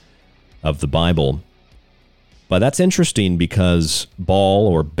Testament of the Bible. But that's interesting because Baal,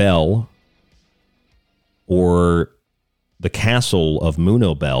 or Bel, or the castle of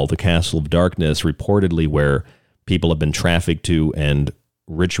Munobel, the castle of darkness, reportedly where people have been trafficked to and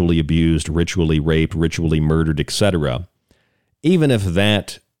ritually abused, ritually raped, ritually murdered, etc. Even if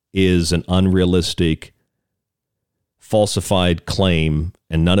that is an unrealistic, falsified claim,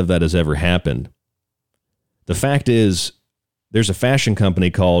 and none of that has ever happened, the fact is there's a fashion company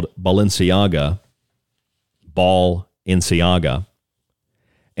called Balenciaga, Balenciaga,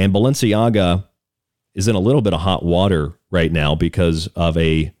 and Balenciaga is in a little bit of hot water right now because of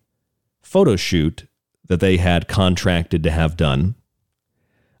a photo shoot that they had contracted to have done.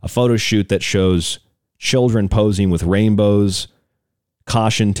 A photo shoot that shows children posing with rainbows,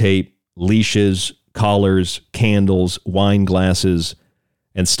 caution tape, leashes, collars, candles, wine glasses,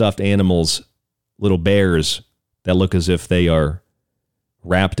 and stuffed animals, little bears that look as if they are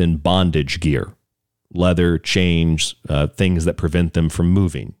wrapped in bondage gear, leather, chains, things that prevent them from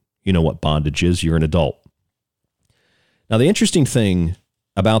moving. You know what bondage is. You're an adult. Now, the interesting thing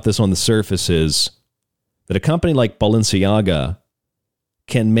about this on the surface is that a company like Balenciaga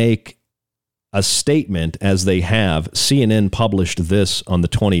can make a statement, as they have. CNN published this on the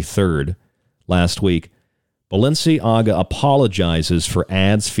 23rd last week. Balenciaga apologizes for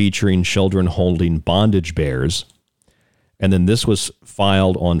ads featuring children holding bondage bears. And then this was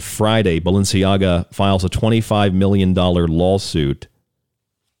filed on Friday. Balenciaga files a $25 million lawsuit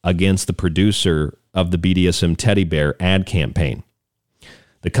against the producer of the BDSM teddy bear ad campaign.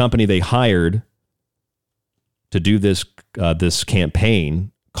 The company they hired to do this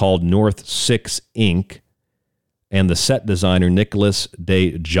campaign, called North 6 Inc., and the set designer Nicholas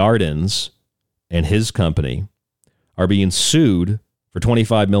De Jardins and his company are being sued for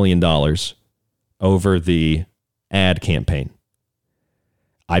 $25 million over the ad campaign.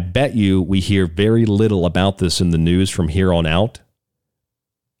 I bet you we hear very little about this in the news from here on out.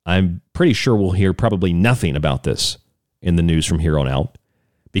 I'm pretty sure we'll hear probably nothing about this in the news from here on out,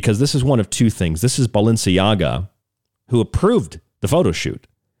 because this is one of two things. This is Balenciaga, who approved the photo shoot,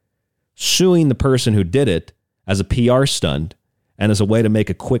 suing the person who did it as a PR stunt and as a way to make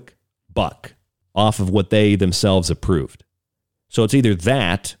a quick buck off of what they themselves approved. So it's either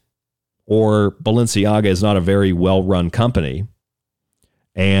that, or Balenciaga is not a very well-run company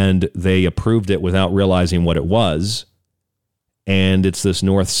and they approved it without realizing what it was. And it's this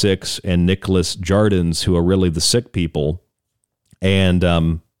North 6 and Nicholas Jardins who are really the sick people. And,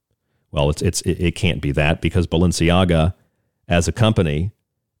 it can't be that, because Balenciaga as a company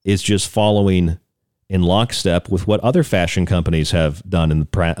is just following in lockstep with what other fashion companies have done in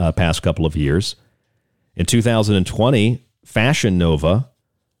the past couple of years. In 2020, Fashion Nova,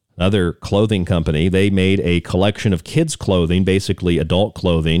 another clothing company, they made a collection of kids' clothing, basically adult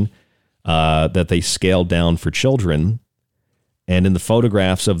clothing, that they scaled down for children. And in the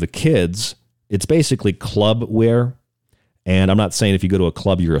photographs of the kids, it's basically club wear. And I'm not saying if you go to a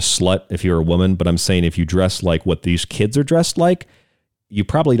club, you're a slut if you're a woman, but I'm saying if you dress like what these kids are dressed like, you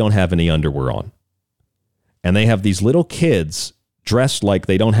probably don't have any underwear on. And they have these little kids dressed like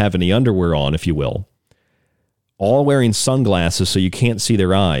they don't have any underwear on, if you will, all wearing sunglasses so you can't see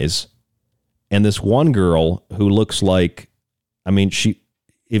their eyes. And this one girl who looks like,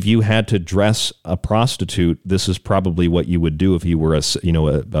 if you had to dress a prostitute, this is probably what you would do if you were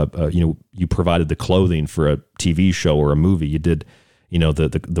you provided the clothing for a TV show or a movie. You did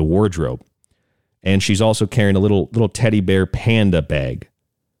the wardrobe. And she's also carrying a little teddy bear panda bag.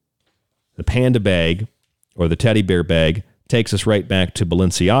 The panda bag, or the teddy bear bag, takes us right back to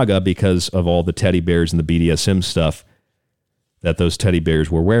Balenciaga because of all the teddy bears and the BDSM stuff that those teddy bears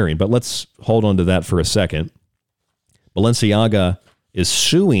were wearing. But let's hold on to that for a second. Balenciaga is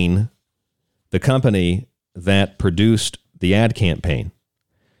suing the company that produced the ad campaign.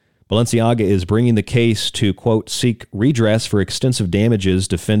 Balenciaga is bringing the case to, quote, seek redress for extensive damages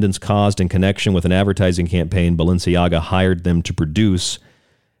defendants caused in connection with an advertising campaign Balenciaga hired them to produce,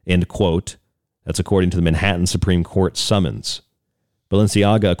 end quote. That's according to the Manhattan Supreme Court summons.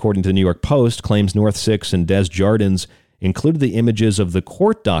 Balenciaga, according to the New York Post, claims North 6 and De Jardins included the images of the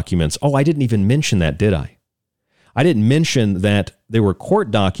court documents. Oh, I didn't even mention that, did I? I didn't mention that there were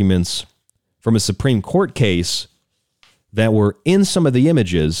court documents from a Supreme Court case that were in some of the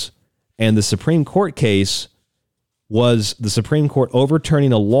images, and the Supreme Court case was the Supreme Court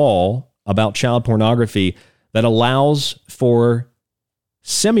overturning a law about child pornography that allows for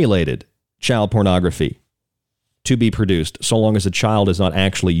simulated child pornography to be produced so long as the child is not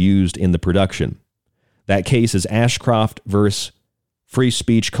actually used in the production. That case is Ashcroft versus Free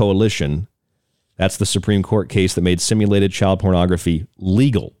Speech Coalition. That's the Supreme Court case that made simulated child pornography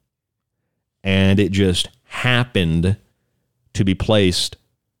legal. And it just happened to be placed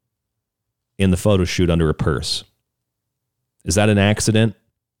in the photo shoot under a purse. Is that an accident?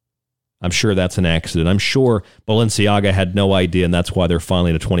 I'm sure that's an accident. I'm sure Balenciaga had no idea, and that's why they're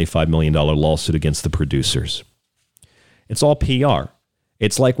filing a $25 million lawsuit against the producers. It's all PR.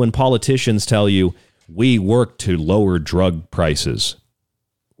 It's like when politicians tell you, we work to lower drug prices.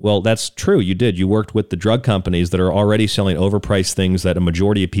 Well, that's true. You did. You worked with the drug companies that are already selling overpriced things that a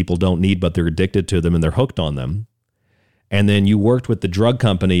majority of people don't need, but they're addicted to them and they're hooked on them. And then you worked with the drug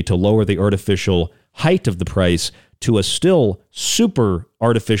company to lower the artificial height of the price to a still super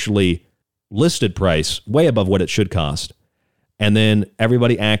artificially listed price, way above what it should cost. And then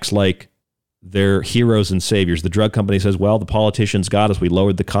everybody acts like they're heroes and saviors. The drug company says, well, the politicians got us. We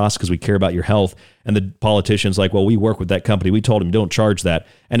lowered the cost because we care about your health. And the politician's like, well, we work with that company. We told them don't charge that.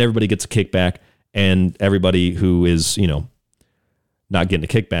 And everybody gets a kickback. And everybody who is, not getting a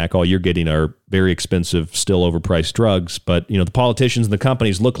kickback, all you're getting are very expensive, still overpriced drugs. But, the politicians and the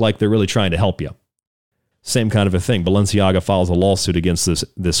companies look like they're really trying to help you. Same kind of a thing. Balenciaga files a lawsuit against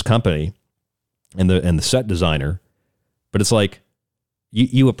this company and the set designer. But it's like,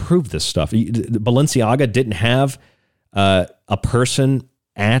 you approve this stuff. Balenciaga didn't have a person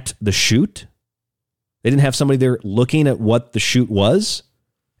at the shoot. They didn't have somebody there looking at what the shoot was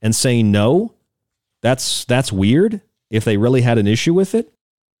and saying, no, that's weird. If they really had an issue with it,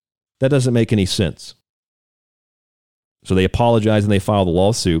 that doesn't make any sense. So they apologize and they file the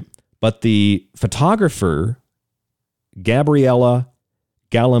lawsuit. But the photographer, Gabriele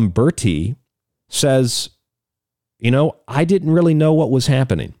Galimberti, says, I didn't really know what was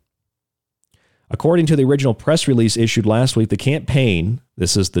happening. According to the original press release issued last week, the campaign,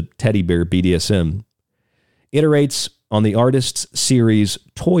 this is the teddy bear BDSM, iterates on the artist's series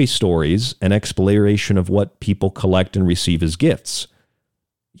Toy Stories, an exploration of what people collect and receive as gifts.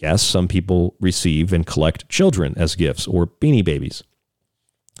 Yes, some people receive and collect children as gifts or Beanie Babies.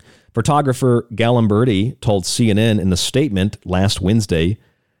 Photographer Galimberti told CNN in a statement last Wednesday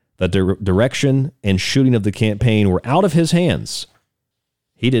that the direction and shooting of the campaign were out of his hands.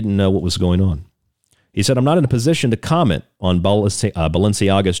 He didn't know what was going on. He said, I'm not in a position to comment on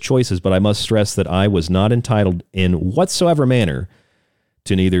Balenciaga's choices, but I must stress that I was not entitled in whatsoever manner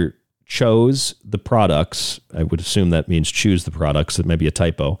to neither chose the products, I would assume that means choose the products, that may be a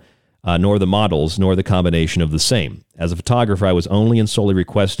typo, nor the models, nor the combination of the same. As a photographer, I was only and solely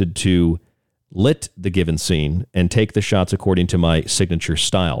requested to lit the given scene and take the shots according to my signature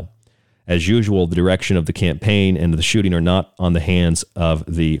style. As usual, the direction of the campaign and the shooting are not on the hands of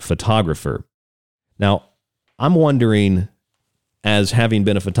the photographer. Now, I'm wondering, as having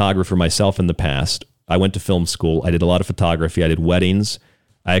been a photographer myself in the past, I went to film school. I did a lot of photography. I did weddings.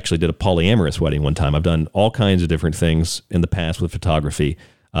 I actually did a polyamorous wedding one time. I've done all kinds of different things in the past with photography,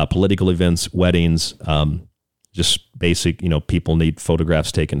 political events, weddings, just basic, people need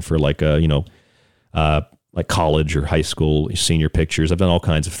photographs taken for like college or high school senior pictures. I've done all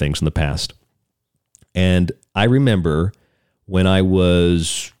kinds of things in the past. And I remember when I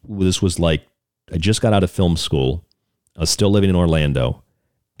just got out of film school. I was still living in Orlando,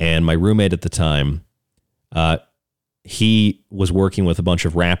 and my roommate at the time, he was working with a bunch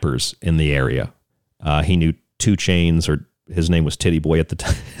of rappers in the area. He knew 2 Chainz, or his name was Titty Boy at the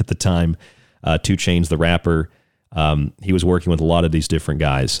time. 2 Chainz, the rapper. He was working with a lot of these different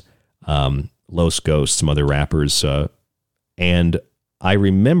guys, Los Ghost, some other rappers, and I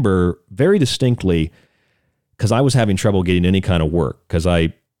remember very distinctly, because I was having trouble getting any kind of work, because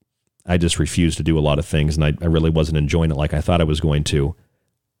I just refused to do a lot of things, and I really wasn't enjoying it like I thought I was going to.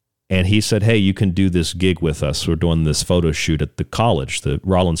 And he said, hey, you can do this gig with us. We're doing this photo shoot at the college, the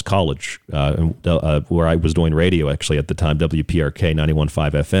Rollins College, where I was doing radio actually at the time, WPRK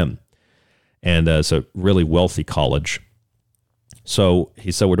 91.5 FM. And it's a really wealthy college. So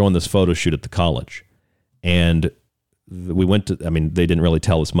he said, we're doing this photo shoot at the college. And we went to, they didn't really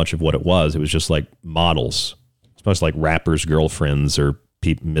tell us much of what it was. It was just like models. It's mostly like rappers' girlfriends or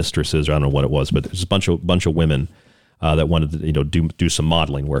mistresses, or I don't know what it was, but it was a bunch of women that wanted to, do some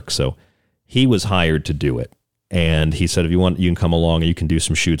modeling work. So he was hired to do it. And he said, if you want, you can come along and you can do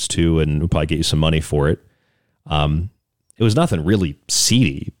some shoots too, and we'll probably get you some money for it. It was nothing really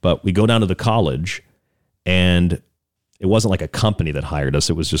seedy, but we go down to the college, and it wasn't like a company that hired us.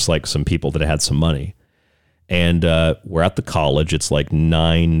 It was just like some people that had some money. And we're at the college. It's like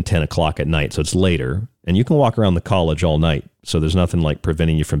 9, 10 o'clock at night. So it's later, and you can walk around the college all night. So there's nothing like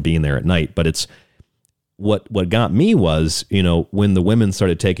preventing you from being there at night. But it's what got me was, when the women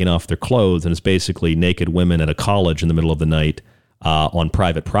started taking off their clothes, and it's basically naked women at a college in the middle of the night on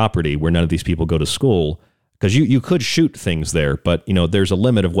private property where none of these people go to school. Because you could shoot things there, but there's a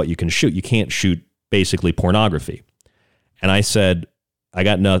limit of what you can shoot. You can't shoot basically pornography. And I said, I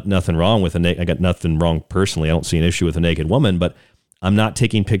got nothing wrong with I got nothing wrong personally. I don't see an issue with a naked woman, but I'm not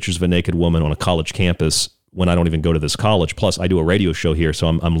taking pictures of a naked woman on a college campus when I don't even go to this college. Plus, I do a radio show here, so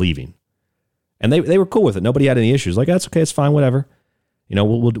I'm leaving. And they were cool with it. Nobody had any issues. Like, that's okay, it's fine, whatever.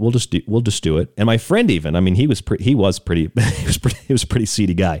 We'll just do it. And my friend even, he was a pretty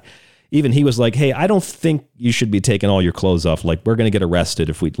seedy guy. Even he was like, hey, I don't think you should be taking all your clothes off. Like, we're going to get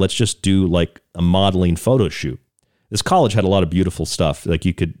arrested let's just do like a modeling photo shoot. This college had a lot of beautiful stuff. Like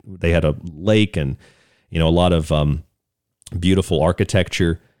they had a lake and, a lot of beautiful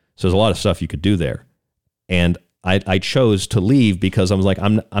architecture. So there's a lot of stuff you could do there. And I chose to leave because I was like,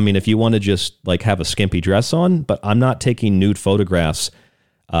 if you want to just like have a skimpy dress on, but I'm not taking nude photographs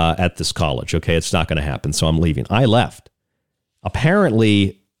at this college. Okay. It's not going to happen. So I'm leaving. I left.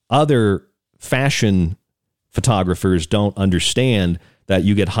 Apparently, other fashion photographers don't understand that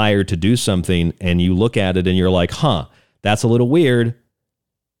you get hired to do something and you look at it and you're like, that's a little weird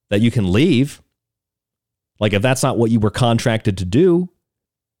that you can leave. Like, if that's not what you were contracted to do.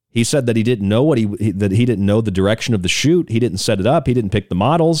 He said that he didn't know he didn't know the direction of the shoot. He didn't set it up. He didn't pick the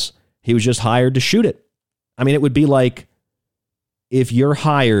models. He was just hired to shoot it. It would be like if you're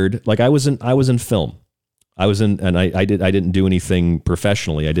hired, like I was in film. I didn't do anything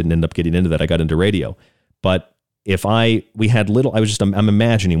professionally. I didn't end up getting into that. I got into radio. But I'm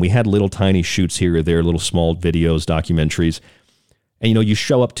imagining we had little tiny shoots here or there, little small videos, documentaries. And, you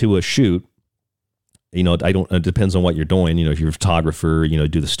show up to a shoot, it depends on what you're doing. If you're a photographer,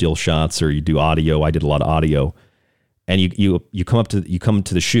 do the still shots or you do audio. I did a lot of audio. And you come to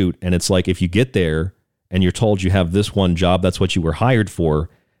the shoot, and it's like, if you get there and you're told you have this one job, that's what you were hired for.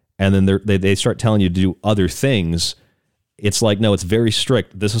 And then they start telling you to do other things. It's like, no, it's very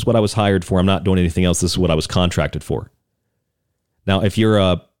strict. This is what I was hired for. I'm not doing anything else. This is what I was contracted for. Now, if you're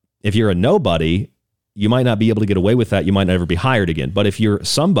a nobody, you might not be able to get away with that. You might never be hired again. But if you're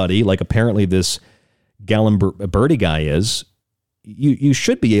somebody, like apparently this Galimberti guy is, you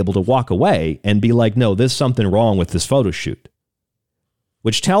should be able to walk away and be like, no, there's something wrong with this photo shoot.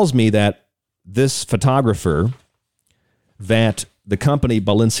 Which tells me that this photographer, that the company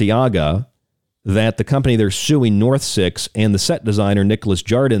Balenciaga, that the company they're suing, North Six, and the set designer Nicholas De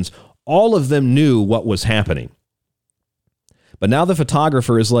Jardins, all of them knew what was happening. But now the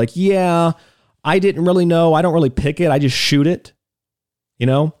photographer is like, yeah, I didn't really know. I don't really pick it. I just shoot it.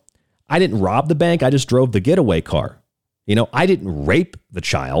 I didn't rob the bank. I just drove the getaway car. I didn't rape the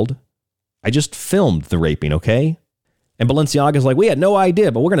child. I just filmed the raping, okay? And Balenciaga's like, we had no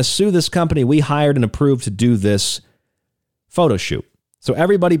idea, but we're going to sue this company we hired and approved to do this photo shoot. So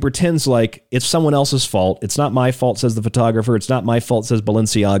everybody pretends like it's someone else's fault. It's not my fault, says the photographer. It's not my fault, says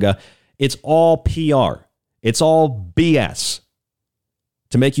Balenciaga. It's all PR. It's all BS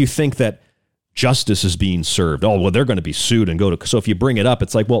to make you think that justice is being served. Oh, well, they're going to be sued and go to... So if you bring it up,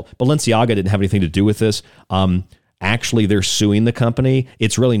 it's like, well, Balenciaga didn't have anything to do with this. Actually, they're suing the company.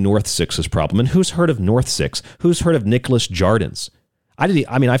 It's really North Six's problem. And who's heard of North Six? Who's heard of Nicholas De Jardins?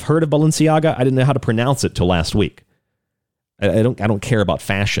 I've heard of Balenciaga. I didn't know how to pronounce it till last week. I don't care about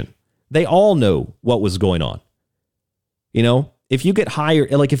fashion. They all know what was going on. If you get hired,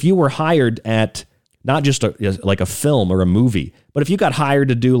 like if you were hired at not just like a film or a movie, but if you got hired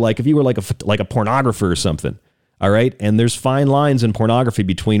to do, like if you were like a pornographer or something, All right. And there's fine lines in pornography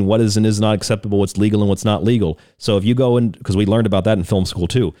between what is and is not acceptable, what's legal and what's not legal. So if you go in, because we learned about that in film school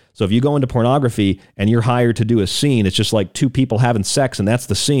too. So if you go into pornography and you're hired to do a scene, it's just like two people having sex and that's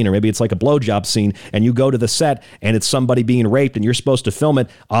the scene. Or maybe it's like a blowjob scene and you go to the set and it's somebody being raped and you're supposed to film it.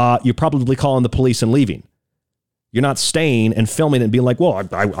 You're probably calling the police and leaving. You're not staying and filming it and being like, well,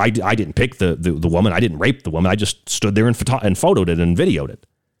 I didn't pick the woman. I didn't rape the woman. I just stood there and photoed it and videoed it.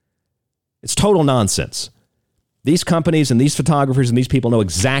 It's total nonsense. These companies and these photographers and these people know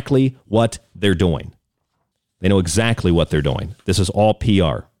exactly what they're doing. They know exactly what they're doing. This is all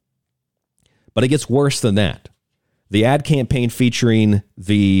PR. But it gets worse than that. The ad campaign featuring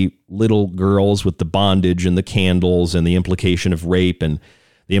the little girls with the bondage and the candles and the implication of rape and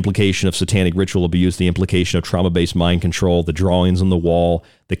the implication of satanic ritual abuse, the implication of trauma-based mind control, the drawings on the wall,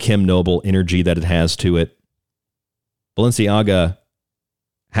 the Kim Noble energy that it has to it. Balenciaga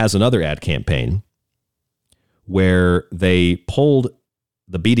has another ad campaign where they pulled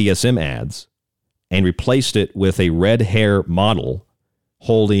the BDSM ads and replaced it with a red hair model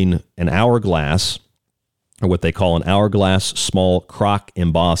holding an hourglass, or what they call an hourglass small croc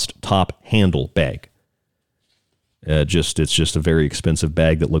embossed top handle bag. It's just a very expensive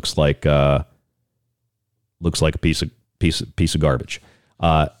bag that looks like a piece of garbage,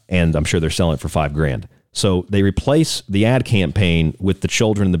 and I'm sure they're selling it for $5,000. So they replace the ad campaign with the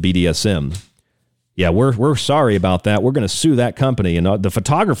children in the BDSM. Yeah, we're sorry about that. We're going to sue that company. And the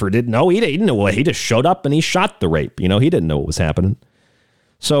photographer didn't know. He didn't know. He just showed up and he shot the rape. He didn't know what was happening.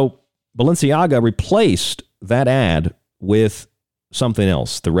 So Balenciaga replaced that ad with something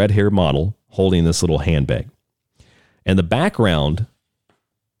else, the red hair model holding this little handbag. And the background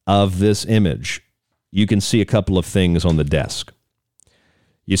of this image, you can see a couple of things on the desk.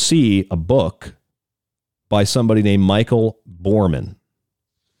 You see a book by somebody named Michael Borremans.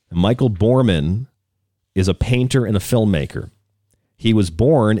 And Michael Borremans is a painter and a filmmaker. He was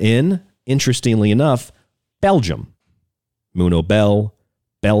born in, interestingly enough, Belgium. Muno Bell,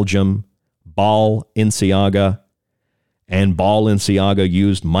 Belgium, Balenciaga, and Balenciaga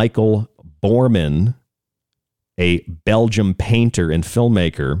used Michael Borremans, a Belgium painter and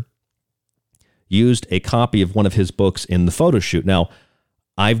filmmaker, used a copy of one of his books in the photo shoot. Now,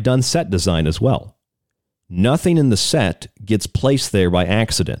 I've done set design as well. Nothing in the set gets placed there by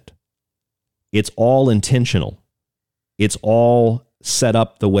accident. It's all intentional. It's all set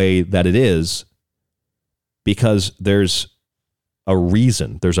up the way that it is because there's a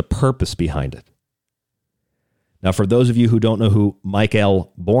reason, there's a purpose behind it. Now, for those of you who don't know who Michaël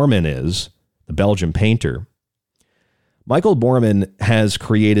Borremans is, the Belgian painter, Michael Borremans has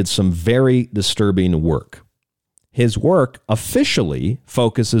created some very disturbing work. His work officially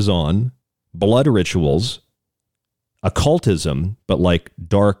focuses on blood rituals, occultism, but like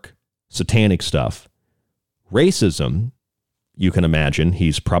dark satanic stuff, racism, you can imagine,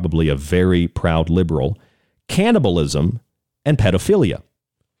 he's probably a very proud liberal, cannibalism, and pedophilia.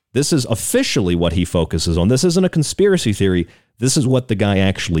 This is officially what he focuses on. This isn't a conspiracy theory. This is what the guy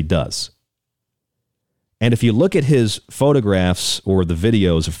actually does. And if you look at his photographs or the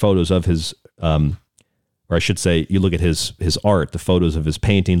videos or photos of his, or I should say, you look at his art, the photos of his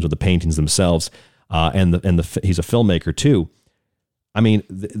paintings or the paintings themselves, and he's a filmmaker too. I mean,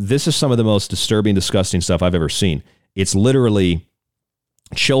 this is some of the most disturbing, disgusting stuff I've ever seen. It's literally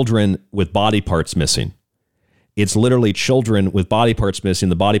children with body parts missing. It's literally children with body parts missing.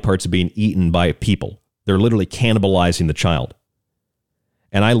 The body parts are being eaten by people. They're literally cannibalizing the child.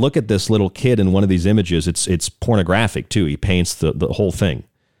 And I look at this little kid in one of these images. It's pornographic too. He paints the whole thing,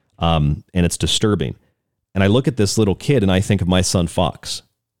 and it's disturbing. And I look at this little kid and I think of my son Fox.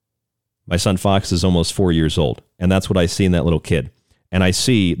 My son Fox is almost 4 years old, and that's what I see in that little kid. And I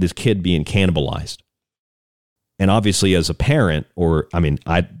see this kid being cannibalized. And obviously as a parent, or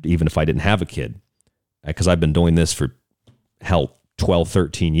even if I didn't have a kid, because I've been doing this for 12,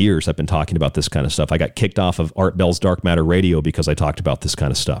 13 years, I've been talking about this kind of stuff. I got kicked off of Art Bell's Dark Matter Radio because I talked about this kind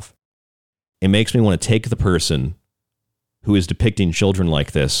of stuff. It makes me want to take the person who is depicting children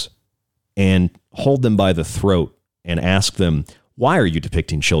like this and hold them by the throat and ask them, why are you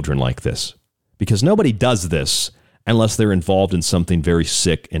depicting children like this? Because nobody does this unless they're involved in something very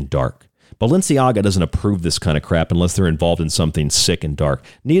sick and dark. Balenciaga doesn't approve this kind of crap unless they're involved in something sick and dark.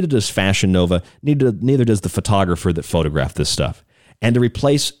 Neither does Fashion Nova. Neither does the photographer that photographed this stuff. And to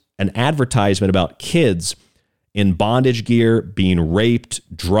replace an advertisement about kids in bondage gear being raped,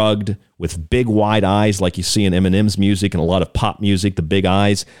 drugged, with big wide eyes like you see in Eminem's music and a lot of pop music, the big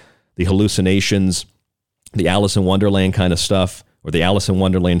eyes, the hallucinations, the Alice in Wonderland kind of stuff, or the Alice in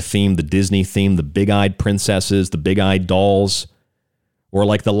Wonderland theme, the Disney theme, the big-eyed princesses, the big-eyed dolls, Or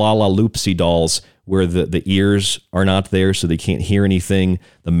like the La La Loopsy dolls, where the ears are not there so they can't hear anything.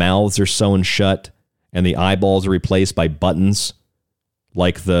 The mouths are sewn shut and the eyeballs are replaced by buttons,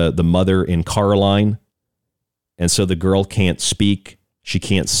 like the mother in Caroline. And so the girl can't speak. She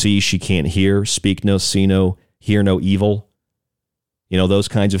can't see. She can't hear. Speak no, see no, hear no evil. You know, those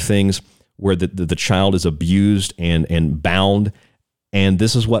kinds of things where the child is abused and bound. And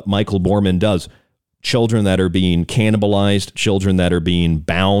this is what Michael Borremans does. Children that are being cannibalized, children that are being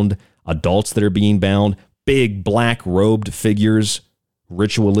bound, adults that are being bound, big black robed figures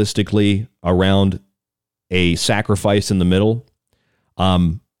ritualistically around a sacrifice in the middle.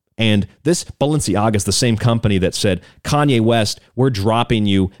 And this Balenciaga is the same company that said, Kanye West, we're dropping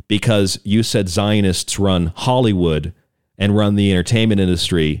you because you said Zionists run Hollywood and run the entertainment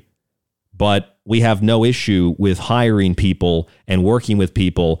industry, but we have no issue with hiring people and working with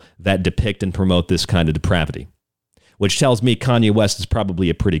people that depict and promote this kind of depravity, which tells me Kanye West is probably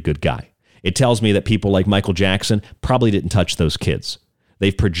a pretty good guy. It tells me that people like Michael Jackson probably didn't touch those kids.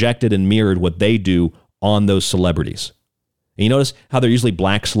 They've projected and mirrored what they do on those celebrities. And you notice how they're usually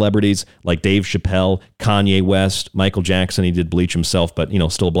black celebrities like Dave Chappelle, Kanye West, Michael Jackson. He did bleach himself, but, you know,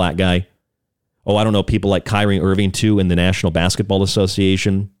 still a black guy. Oh, I don't know, people like Kyrie Irving, too, in the National Basketball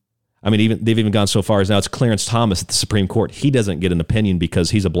Association. I mean, they've even gone so far as now it's Clarence Thomas at the Supreme Court. He doesn't get an opinion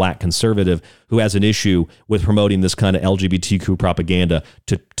because he's a black conservative who has an issue with promoting this kind of LGBTQ propaganda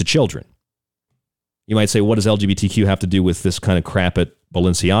to children. You might say, what does LGBTQ have to do with this kind of crap at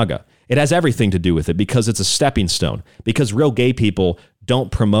Balenciaga? It has everything to do with it because it's a stepping stone. Because real gay people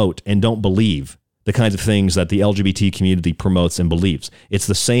don't promote and don't believe the kinds of things that the LGBT community promotes and believes. It's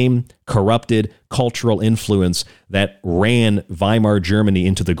the same corrupted cultural influence that ran Weimar Germany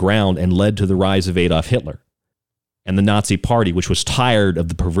into the ground and led to the rise of Adolf Hitler and the Nazi Party, which was tired of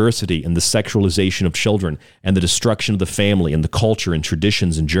the perversity and the sexualization of children and the destruction of the family and the culture and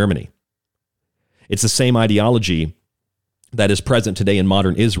traditions in Germany. It's the same ideology that is present today in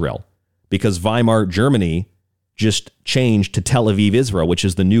modern Israel, because Weimar Germany just changed to Tel Aviv, Israel, which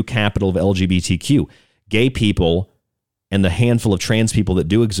is the new capital of LGBTQ. Gay people and the handful of trans people that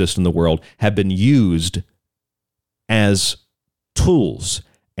do exist in the world have been used as tools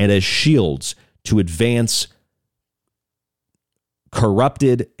and as shields to advance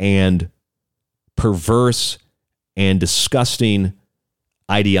corrupted and perverse and disgusting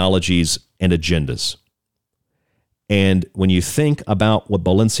ideologies and agendas. And when you think about what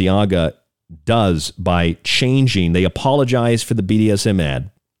Balenciaga does by changing, they apologize for the BDSM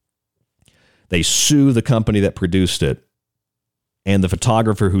ad. They sue the company that produced it. And the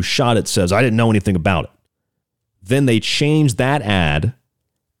photographer who shot it says, I didn't know anything about it. Then they change that ad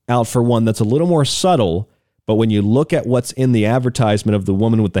out for one that's a little more subtle. But when you look at what's in the advertisement of the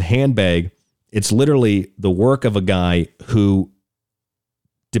woman with the handbag, it's literally the work of a guy who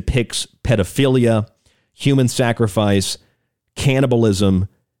depicts pedophilia, human sacrifice, cannibalism,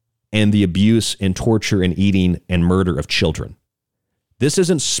 and the abuse and torture and eating and murder of children. This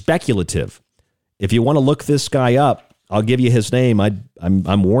isn't speculative. If you want to look this guy up, I'll give you his name.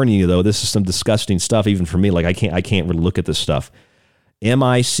 I'm warning you, though, this is some disgusting stuff, even for me. Like, I can't really look at this stuff.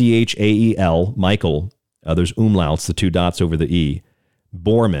 Michael, Michael, there's umlauts, the two dots over the E,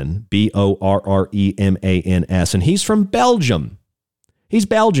 Borremans, Borremans, and he's from Belgium. He's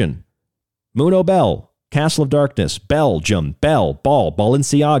Belgian. Muno Bell, Castle of Darkness, Belgium, Baal,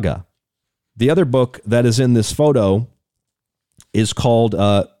 Balenciaga. The other book that is in this photo is called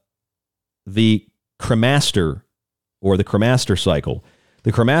the Cremaster, or the Cremaster Cycle.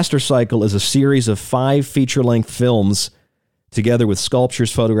 The Cremaster Cycle is a series of 5 feature-length films together with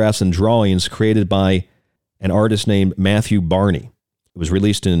sculptures, photographs, and drawings created by an artist named Matthew Barny. It was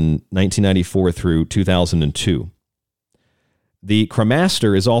released in 1994 through 2002. The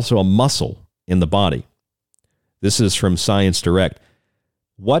cremaster is also a muscle in the body. This is from Science Direct.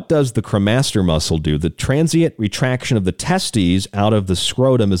 What does the cremaster muscle do? The transient retraction of the testes out of the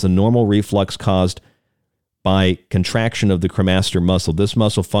scrotum is a normal reflex caused by contraction of the cremaster muscle. This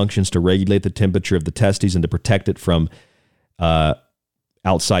muscle functions to regulate the temperature of the testes and to protect it from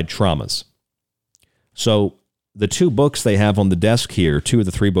outside traumas. So the 2 books they have on the desk here, 2 of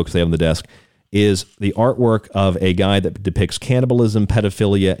the 3 books they have on the desk, is the artwork of a guy that depicts cannibalism,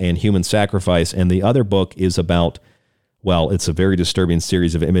 pedophilia, and human sacrifice. And the other book is about, well, it's a very disturbing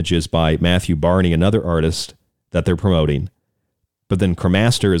series of images by Matthew Barny, another artist that they're promoting. But then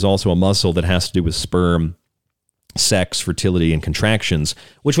cremaster is also a muscle that has to do with sperm, sex, fertility, and contractions,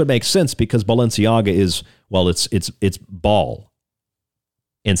 which would make sense because Balenciaga is, well, it's Baal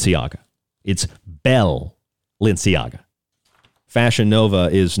Balenciaga. It's Balenciaga. Fashion Nova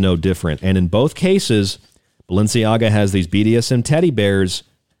is no different. And in both cases, Balenciaga has these BDSM teddy bears.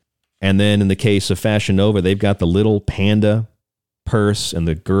 And then in the case of Fashion Nova, they've got the little panda purse and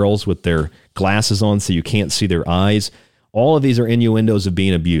the girls with their glasses on so you can't see their eyes. All of these are innuendos of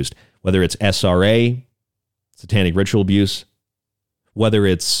being abused, whether it's SRA, satanic ritual abuse, whether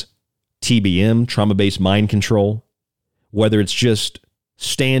it's TBM, trauma-based mind control, whether it's just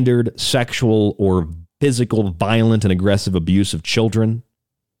standard sexual or physical, violent, and aggressive abuse of children.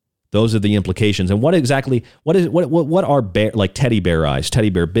 Those are the implications. And what are like teddy bear eyes? Teddy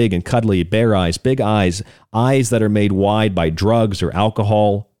bear, big and cuddly, bear eyes, big eyes, eyes that are made wide by drugs or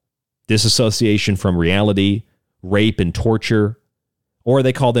alcohol, disassociation from reality, rape and torture, or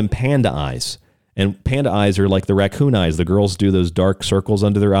they call them panda eyes. And panda eyes are like the raccoon eyes. The girls do those dark circles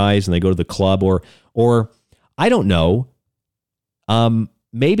under their eyes and they go to the club or I don't know.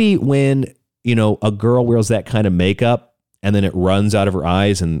 Maybe when, a girl wears that kind of makeup and then it runs out of her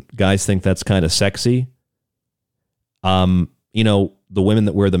eyes and guys think that's kind of sexy. The women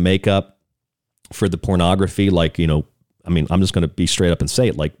that wear the makeup for the pornography, like, I'm just going to be straight up and say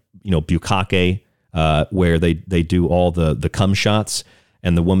it, like, bukkake, where they do all the cum shots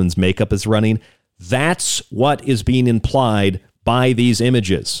and the woman's makeup is running. That's what is being implied by these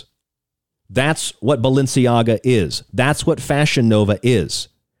images. That's what Balenciaga is. That's what Fashion Nova is.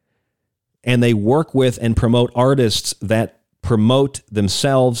 And they work with and promote artists that promote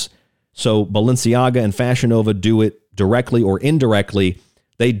themselves. So Balenciaga and Fashion Nova do it directly or indirectly.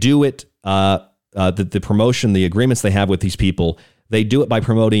 They do it, the promotion, the agreements they have with these people, they do it by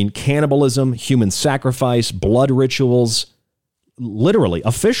promoting cannibalism, human sacrifice, blood rituals, literally,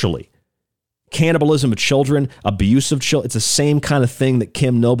 officially. Cannibalism of children, abuse of children. It's the same kind of thing that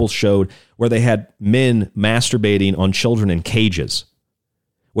Kim Noble showed where they had men masturbating on children in cages,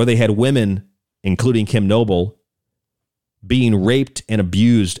 where they had women, including Kim Noble, being raped and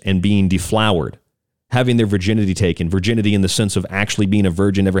abused and being deflowered, having their virginity taken, virginity in the sense of actually being a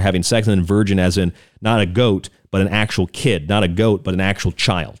virgin, never having sex, and then virgin as in not a goat, but an actual kid, not a goat, but an actual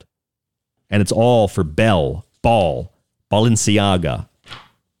child. And it's all for Baal, Balenciaga,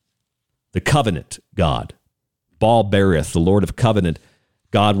 the covenant God. Baal Berith, the Lord of covenant,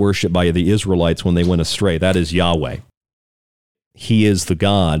 God worshipped by the Israelites when they went astray. That is Yahweh. He is the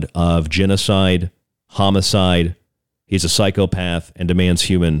God of genocide, homicide. He's a psychopath and demands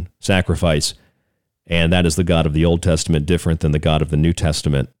human sacrifice. And that is the God of the Old Testament, different than the God of the New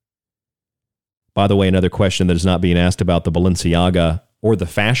Testament. By the way, another question that is not being asked about the Balenciaga or the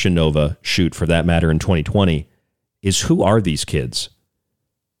Fashion Nova shoot, for that matter, in 2020, is who are these kids?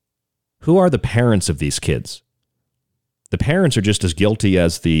 Who are the parents of these kids? The parents are just as guilty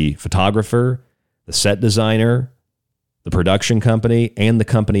as the photographer, the set designer, the production company, and the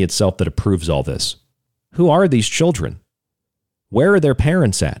company itself that approves all this. Who are these children? Where are their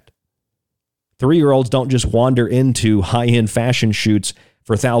parents at? 3-year-olds don't just wander into high-end fashion shoots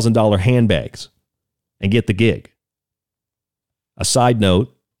for $1,000 handbags and get the gig. A side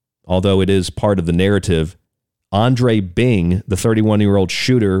note, although it is part of the narrative, Andre Bing, the 31-year-old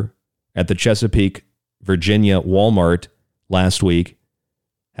shooter at the Chesapeake, Virginia Walmart last week,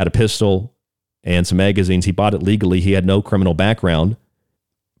 had a pistol and some magazines. He bought it legally. He had no criminal background.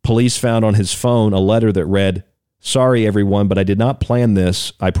 Police found on his phone a letter that read, "Sorry, everyone, but I did not plan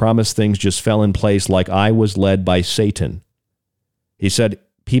this. I promise things just fell in place like I was led by Satan." He said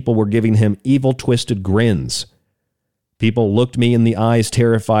people were giving him evil, twisted grins. People looked me in the eyes,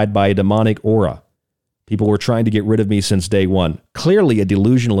 terrified by a demonic aura. People were trying to get rid of me since day one. Clearly a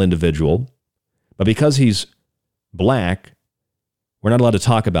delusional individual, but because he's black, we're not allowed to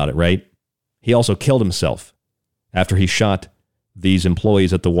talk about it, right? He also killed himself after he shot these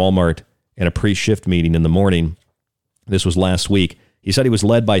employees at the Walmart in a pre-shift meeting in the morning. This was last week. He said he was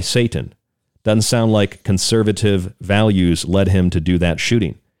led by Satan. Doesn't sound like conservative values led him to do that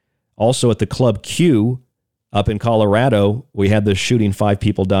shooting. Also at the Club Q up in Colorado, we had this shooting. 5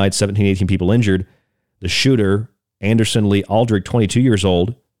 people died, 17, 18 people injured. The shooter, Anderson Lee Aldrich, 22 years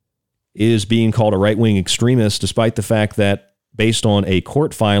old, is being called a right-wing extremist despite the fact that, based on a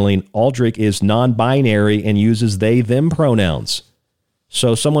court filing, Aldrich is non-binary and uses they-them pronouns.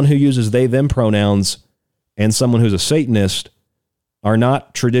 So someone who uses they-them pronouns and someone who's a Satanist are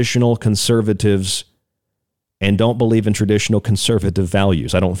not traditional conservatives and don't believe in traditional conservative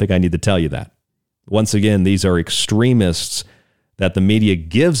values. I don't think I need to tell you that. Once again, these are extremists that the media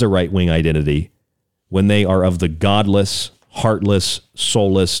gives a right-wing identity when they are of the godless, heartless,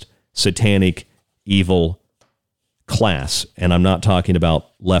 soulless, satanic, evil class. And I'm not talking about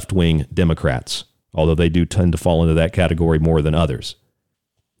left-wing Democrats, although they do tend to fall into that category more than others.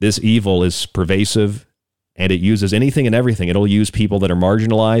 This evil is pervasive And it uses anything and everything. It'll use people that are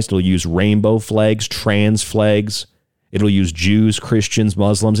marginalized. It'll use rainbow flags, trans flags. It'll use Jews, Christians,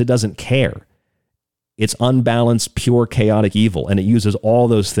 Muslims. It doesn't care. It's unbalanced, pure, chaotic evil. And it uses all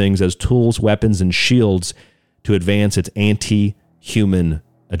those things as tools, weapons, and shields to advance its anti-human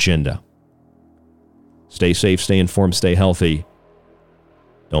agenda. Stay safe, stay informed, stay healthy.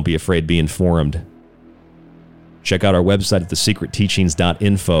 Don't be afraid, be informed. Check out our website at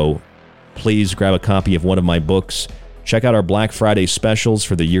thesecretteachings.info. Please grab a copy of one of my books. Check out our Black Friday specials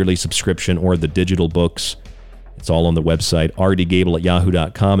for the yearly subscription or the digital books. It's all on the website.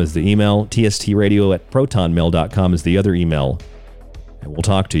 rdgable@yahoo.com is the email. tstradio@protonmail.com is the other email. And we'll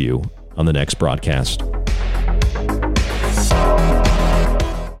talk to you on the next broadcast.